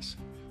joining us.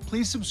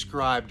 Please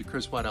subscribe to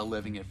Chris Waddell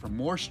Living It for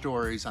more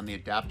stories on the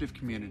adaptive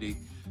community,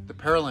 the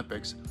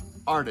Paralympics,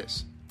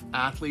 artists,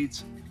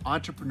 athletes,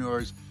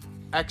 entrepreneurs,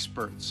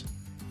 experts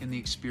in the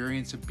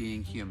experience of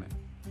being human.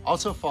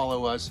 Also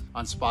follow us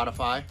on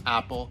Spotify,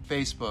 Apple,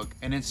 Facebook,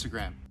 and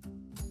Instagram.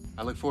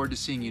 I look forward to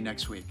seeing you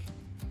next week.